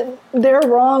mean that they're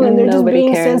wrong and they're just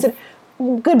being sensitive.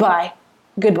 Goodbye.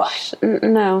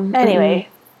 No. Anyway,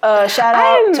 shout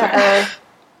out to her.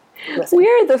 Listen.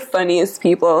 We're the funniest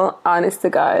people, honest to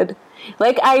God.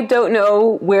 Like, I don't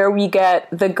know where we get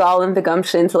the gall and the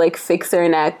gumption to like fix our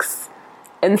necks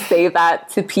and say that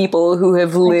to people who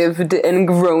have lived and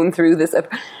grown through this.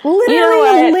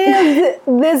 Literally lived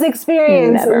this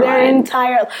experience their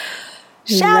entire...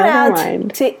 Shout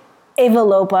out to Eva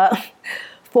Lopa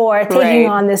for taking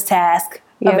on this task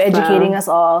of educating us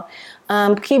all.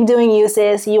 Keep doing you,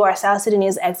 sis. You are South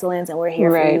Sudanese excellence, and we're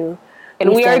here for you.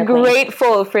 And we are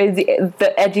grateful for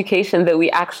the education that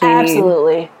we actually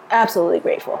need. Absolutely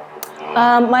grateful.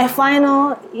 My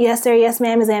final yes sir, yes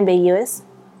ma'am is ambiguous.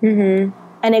 Mm-hmm.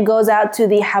 And it goes out to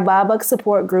the Hababak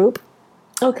support group,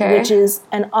 which is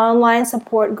an online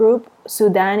support group,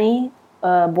 Sudani,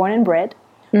 born and bred,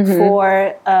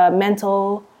 for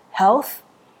mental health.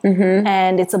 Mm-hmm.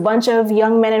 And it's a bunch of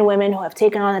young men and women who have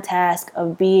taken on the task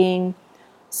of being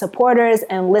supporters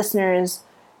and listeners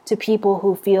to people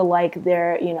who feel like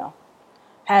they're,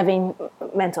 having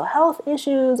mental health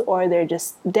issues, or they're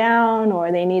just down,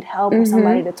 or they need help or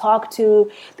somebody to talk to.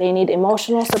 They need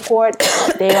emotional support.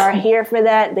 They are here for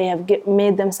that. They have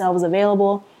made themselves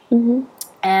available. Mm-hmm.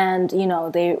 And,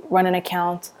 they run an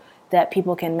account that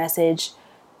people can message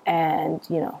and,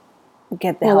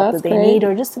 get the help that they need,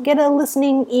 or just get a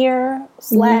listening ear /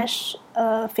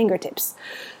 fingertips.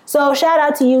 So shout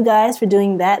out to you guys for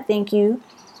doing that. Thank you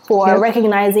for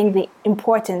recognizing the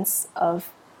importance of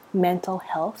mental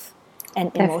health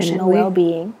and emotional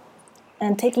well-being,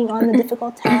 and taking on the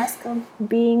difficult task of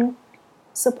being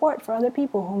support for other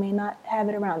people who may not have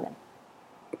it around them.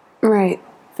 Right.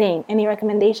 Thing. Any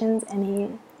recommendations?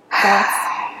 Any thoughts?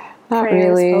 Not prayers,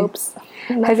 really. Hopes?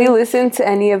 Nothing? Have you listened to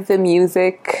any of the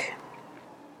music?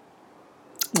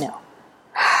 No.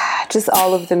 Just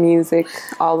all of the music,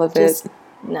 all of it.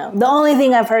 No. The only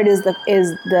thing I've heard is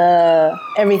the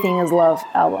Everything Is Love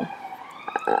album.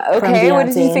 Okay, what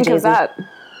did you think of that?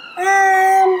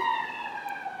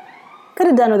 Could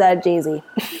have done without Jay-Z.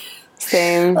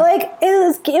 Same. Like it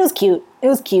was cute. It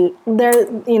was cute.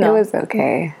 It was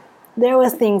okay. There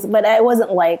was things, but it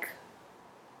wasn't like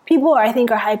people. I think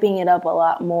are hyping it up a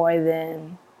lot more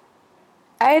than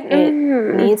it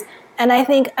needs. And I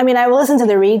think, I listened to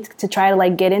the read to try to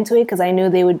get into it because I knew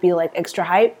they would be extra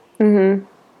hype. Mm-hmm.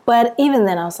 But even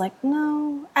then, I was like,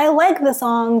 no, I like the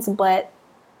songs, but.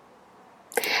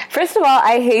 First of all,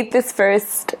 I hate this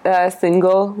first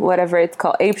single, whatever it's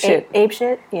called, Ape Shit. Ape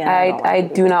Shit? Yeah. I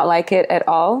do not like it at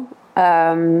all.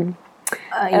 And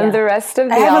the rest of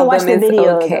the album is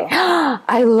okay.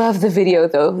 I love the video,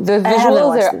 though. The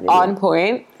visuals are on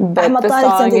point, but the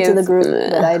song sent it is to the group,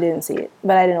 but I didn't see it.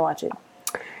 But I didn't watch it.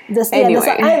 Anyway.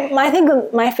 I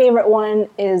think my favorite one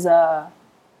is on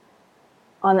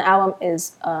the album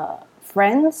is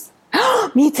Friends.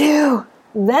 Me too.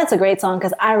 That's a great song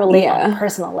because I relate on a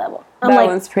personal level. That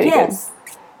one's pretty good.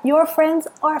 Your friends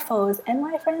are foes and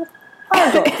my friends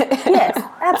are foes. Yes,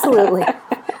 absolutely.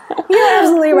 You're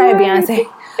absolutely right, Beyonce.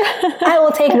 I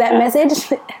will take that message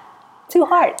to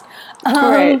heart.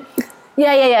 Right.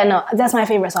 Yeah. No, that's my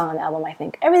favorite song on the album, I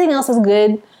think. Everything else is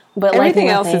good, but everything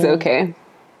else is okay.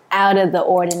 Out of the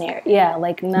ordinary. Yeah,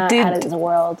 not out of the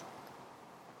world.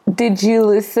 Did you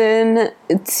listen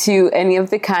to any of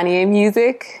the Kanye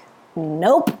music?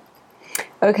 Nope.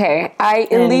 Okay, I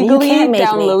illegally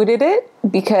downloaded it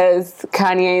because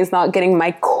Kanye is not getting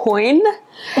my coin.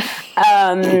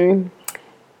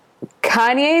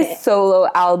 Kanye's solo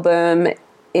album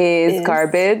is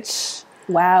garbage.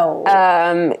 Wow.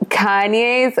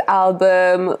 Kanye's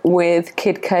album with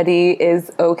Kid Cudi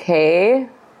is okay.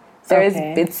 There's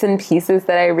bits and pieces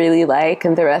that I really like,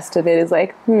 and the rest of it is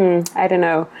I don't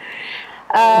know.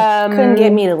 Couldn't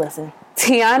get me to listen.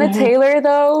 Tiana Taylor,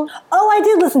 though. Oh, I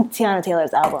did listen to Tiana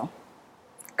Taylor's album.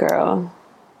 Girl.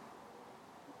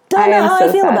 Don't know how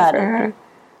I feel about it.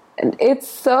 And it's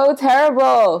so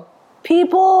terrible.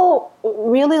 People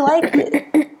really liked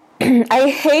it. I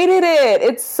hated it.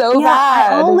 It's so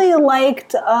bad. I only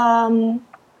liked,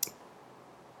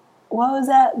 what was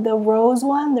that? The Rose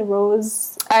one? The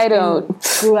Rose... I don't...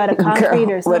 Grew out of concrete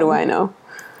or something. What do I know?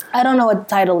 I don't know what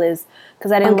the title is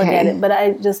because I didn't look at it, but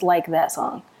I just like that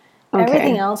song. Okay.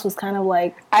 Everything else was kind of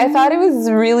I thought it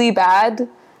was really bad,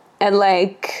 and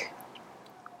Kanye's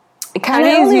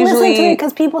I only usually listened to it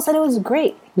because people said it was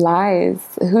great. Lies.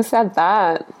 Who said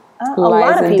that? A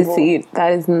lot of and people. Deceit.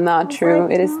 That is not true.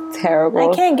 It is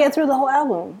terrible. I can't get through the whole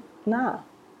album. Nah.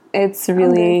 It's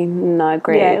really not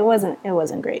great. Yeah, it wasn't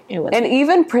great. It wasn't. And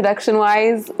even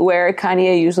production-wise, where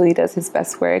Kanye usually does his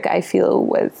best work, I feel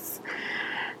was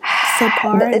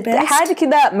subpar best. حاجة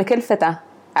كده مكلفتة.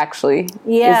 Actually,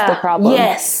 is the problem.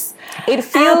 Yes. It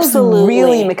feels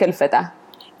really مكلفتة.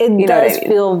 It does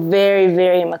feel very,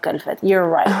 very مكلفت. You're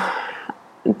right.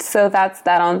 So that's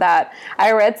that on that.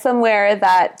 I read somewhere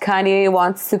that Kanye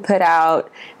wants to put out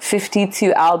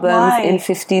 52 albums in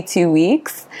 52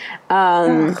 weeks.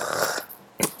 And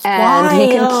he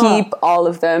can keep all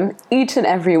of them, each and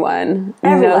every one.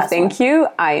 No, thank you.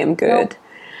 I am good. Nope.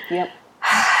 Yep.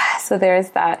 So So there's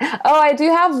that. Oh, I do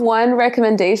have one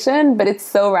recommendation, but it's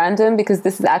so random because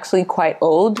this is actually quite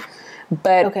old.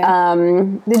 But okay.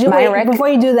 Did you before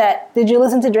you do that? Did you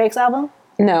listen to Drake's album?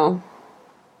 No.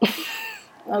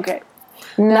 Okay.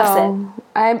 No,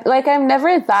 I'm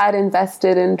never that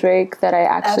invested in Drake that I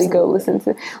actually go listen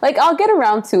to. Like, I'll get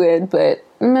around to it, but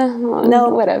no,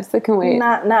 whatever. So can wait.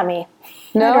 Not me.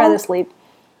 No, I'd rather sleep.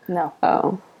 No.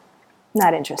 Oh,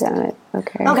 not interested. Damn it.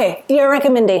 Okay. Okay, your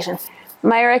recommendation.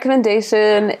 My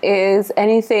recommendation is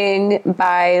anything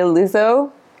by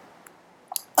Lizzo.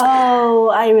 Oh,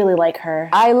 I really like her.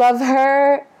 I love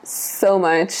her so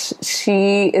much.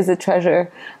 She is a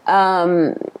treasure.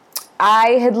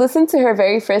 I had listened to her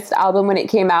very first album when it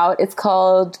came out. It's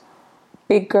called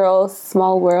Big Girl,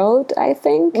 Small World, I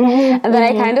think. Mm-hmm, and then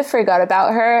I kind of forgot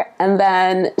about her. And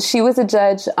then she was a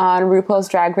judge on RuPaul's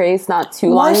Drag Race not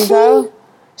too long ago.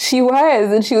 She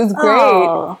was, and she was great.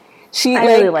 Oh, I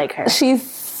really like her. She's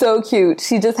so cute.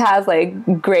 She just has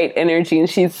great energy, and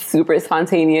she's super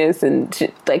spontaneous, and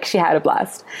she had a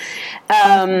blast.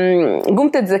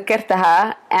 قمت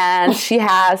تذكرتها, and she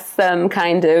has some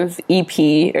kind of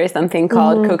EP or something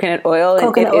called Coconut Oil.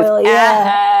 Coconut Oil,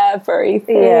 yeah.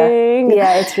 Everything.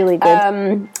 Yeah, it's really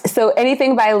good. So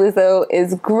anything by Lizzo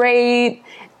is great.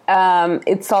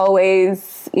 It's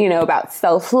always, about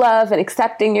self-love and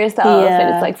accepting yourself,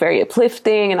 and it's very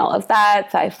uplifting and all of that.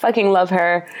 So I fucking love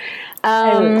her.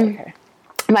 I really like her.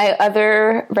 My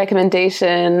other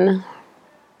recommendation,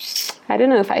 I don't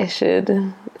know if I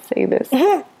should say this.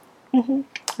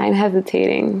 I'm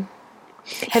hesitating.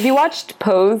 Have you watched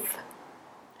Pose?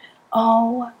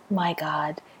 Oh my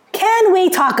God. Can we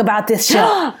talk about this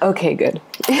show? Okay, good.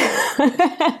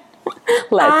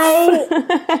 Let's.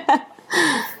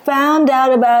 I found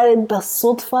out about it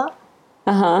بالصدفة.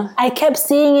 I kept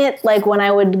seeing it when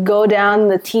I would go down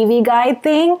the TV guide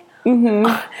thing. Mm-hmm.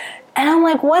 And I'm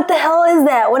like, what the hell is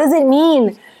that? What does it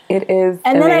mean? It is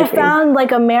And amazing. then I found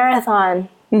a marathon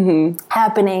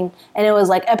happening, and it was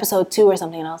episode 2 or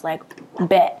something, and I was like,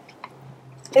 bet.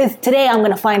 Today I'm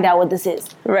going to find out what this is.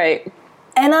 Right.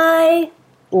 And I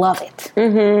love it.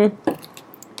 Mm-hmm.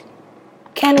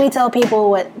 Can we tell people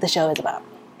what the show is about?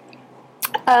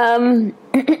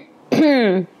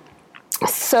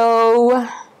 So,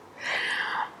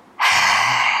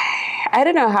 I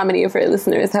don't know how many of our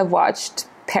listeners have watched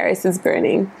Paris is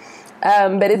Burning,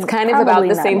 but it's kind of about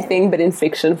the same thing, but in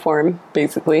fiction form,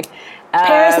 basically.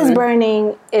 Paris is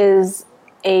Burning is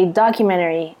a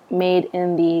documentary made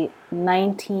in the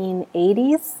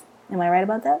 1980s. Am I right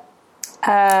about that?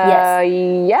 Yes.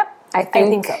 Yep. I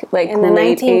think so. In the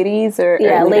late 80s or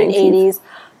early late 90s. 80s,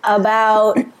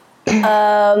 about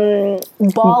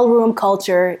ballroom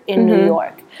culture in New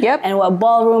York. Yep. And what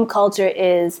ballroom culture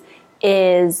is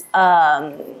a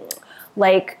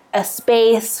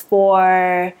space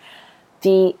for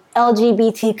the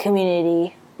LGBT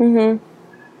community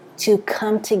to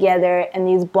come together, and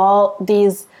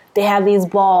they have these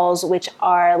balls which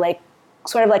are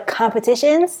sort of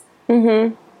competitions,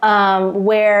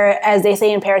 where, as they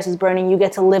say in Paris is Burning, you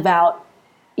get to live out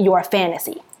your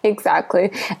fantasy.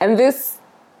 Exactly. And this,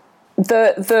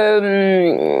 at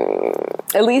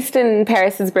least in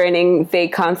Paris is Burning, they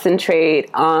concentrate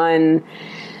on,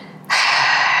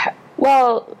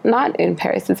 well, not in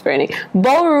Paris is Burning.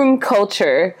 Ballroom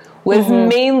culture was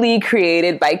mainly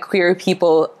created by queer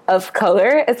people of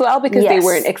color as well, because they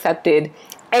weren't accepted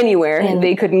anywhere.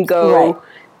 They couldn't go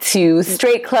to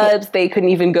straight clubs. They couldn't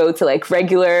even go to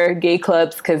regular gay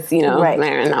clubs because,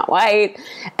 they're not white.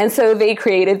 And so they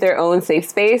created their own safe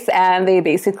space, and they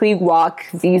basically walk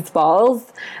these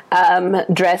balls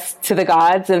dressed to the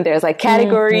gods, and there's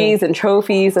categories and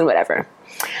trophies and whatever.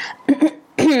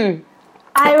 I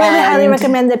really highly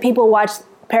recommend that people watch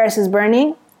Paris is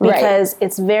Burning, because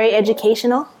it's very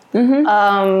educational,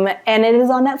 and it is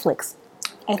on Netflix.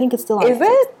 I think it's still on Netflix. Is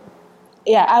it?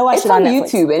 Yeah, I watched it on Netflix.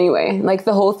 It's on YouTube anyway.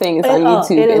 The whole thing is on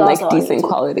YouTube in decent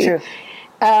quality. True.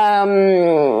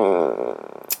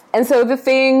 And so the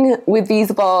thing with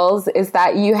these balls is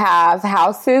that you have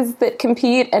houses that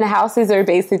compete, and houses are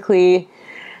basically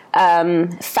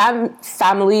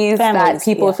families that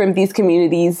people from these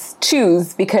communities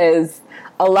choose, because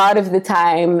a lot of the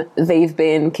time they've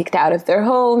been kicked out of their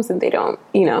homes and they don't,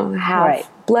 have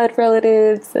blood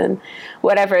relatives and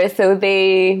whatever. So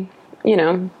they,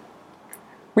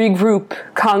 regroup,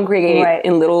 congregate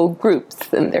in little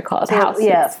groups, and they're called houses.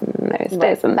 Yeah. And there's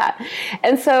this and that.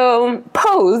 And so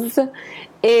Pose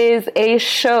is a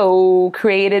show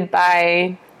created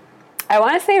by, I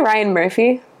want to say Ryan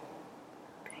Murphy,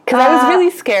 because I was really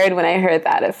scared when I heard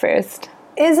that at first.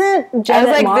 Isn't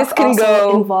Janet Mock this can also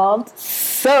go involved?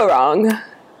 So wrong.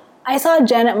 I saw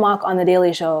Janet Mock on The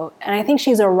Daily Show, and I think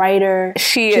she's a writer.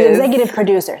 She's executive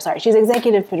producer. Sorry, she's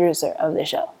executive producer of the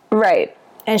show. Right.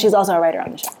 And she's also a writer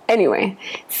on the show. Anyway,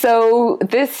 so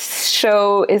this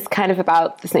show is kind of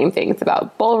about the same thing. It's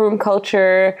about ballroom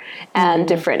culture and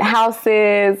different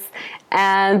houses.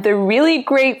 And the really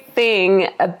great thing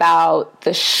about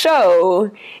the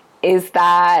show is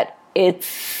that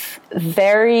it's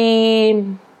very,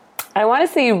 I want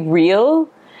to say real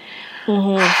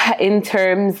in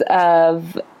terms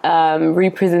of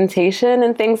representation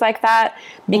and things like that.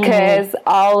 Because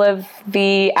all of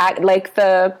the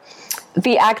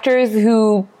actors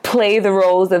who play the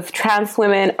roles of trans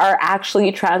women are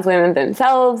actually trans women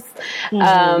themselves.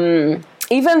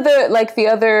 Even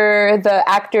the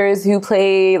actors who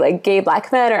play like gay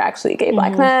black men are actually gay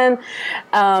black men.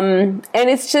 And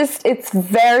it's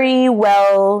very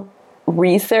well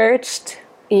researched.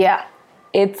 Yeah.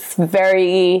 It's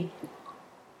very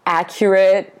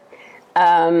accurate.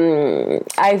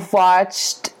 I've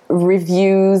watched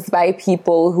reviews by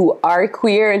people who are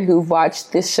queer and who've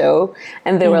watched this show,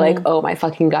 and they were like, oh my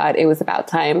fucking god, it was about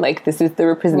time. Like, this is the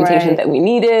representation that we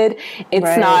needed.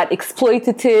 It's not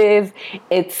exploitative.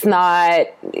 It's not,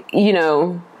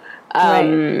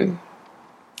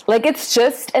 like, it's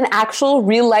just an actual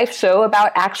real life show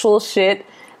about actual shit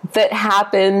that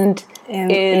happened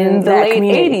in the late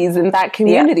community. 80s in that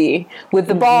community with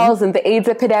the balls and the AIDS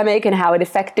epidemic and how it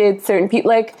affected certain people.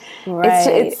 Like,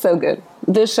 it's so good.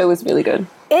 This show is really good.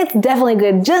 It's definitely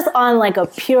good. Just on like a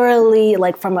purely,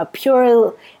 like from a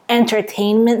pure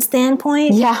entertainment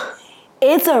standpoint. Yeah.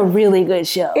 It's a really good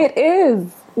show. It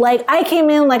is. Like, I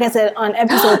came in, like I said, on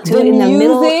episode 2, in the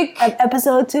middle of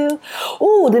episode 2.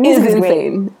 Ooh, the music is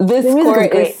insane. This score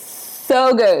is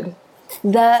so good.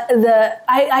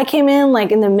 I came in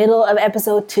like in the middle of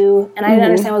episode 2 and I didn't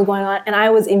understand what was going on, and I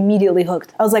was immediately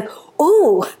hooked. I was like,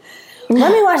 ooh,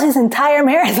 let me watch this entire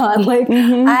marathon. Like,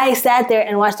 I sat there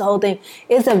and watched the whole thing.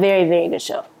 It's a very, very good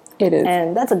show. It is.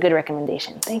 And that's a good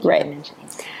recommendation. Thank you for mentioning.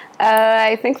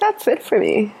 I think that's it for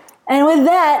me. And with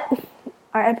that,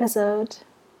 our episode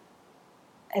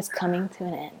is coming to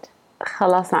an end.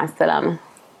 خلاص مع السلامة.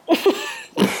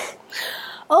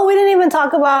 Oh, we didn't even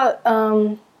talk about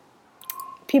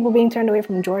people being turned away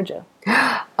from Georgia.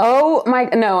 Oh my,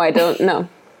 no, I don't know.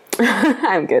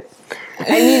 I'm good.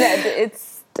 I mean,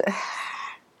 it's...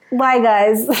 Bye,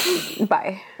 guys.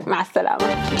 Bye. مع السلامة.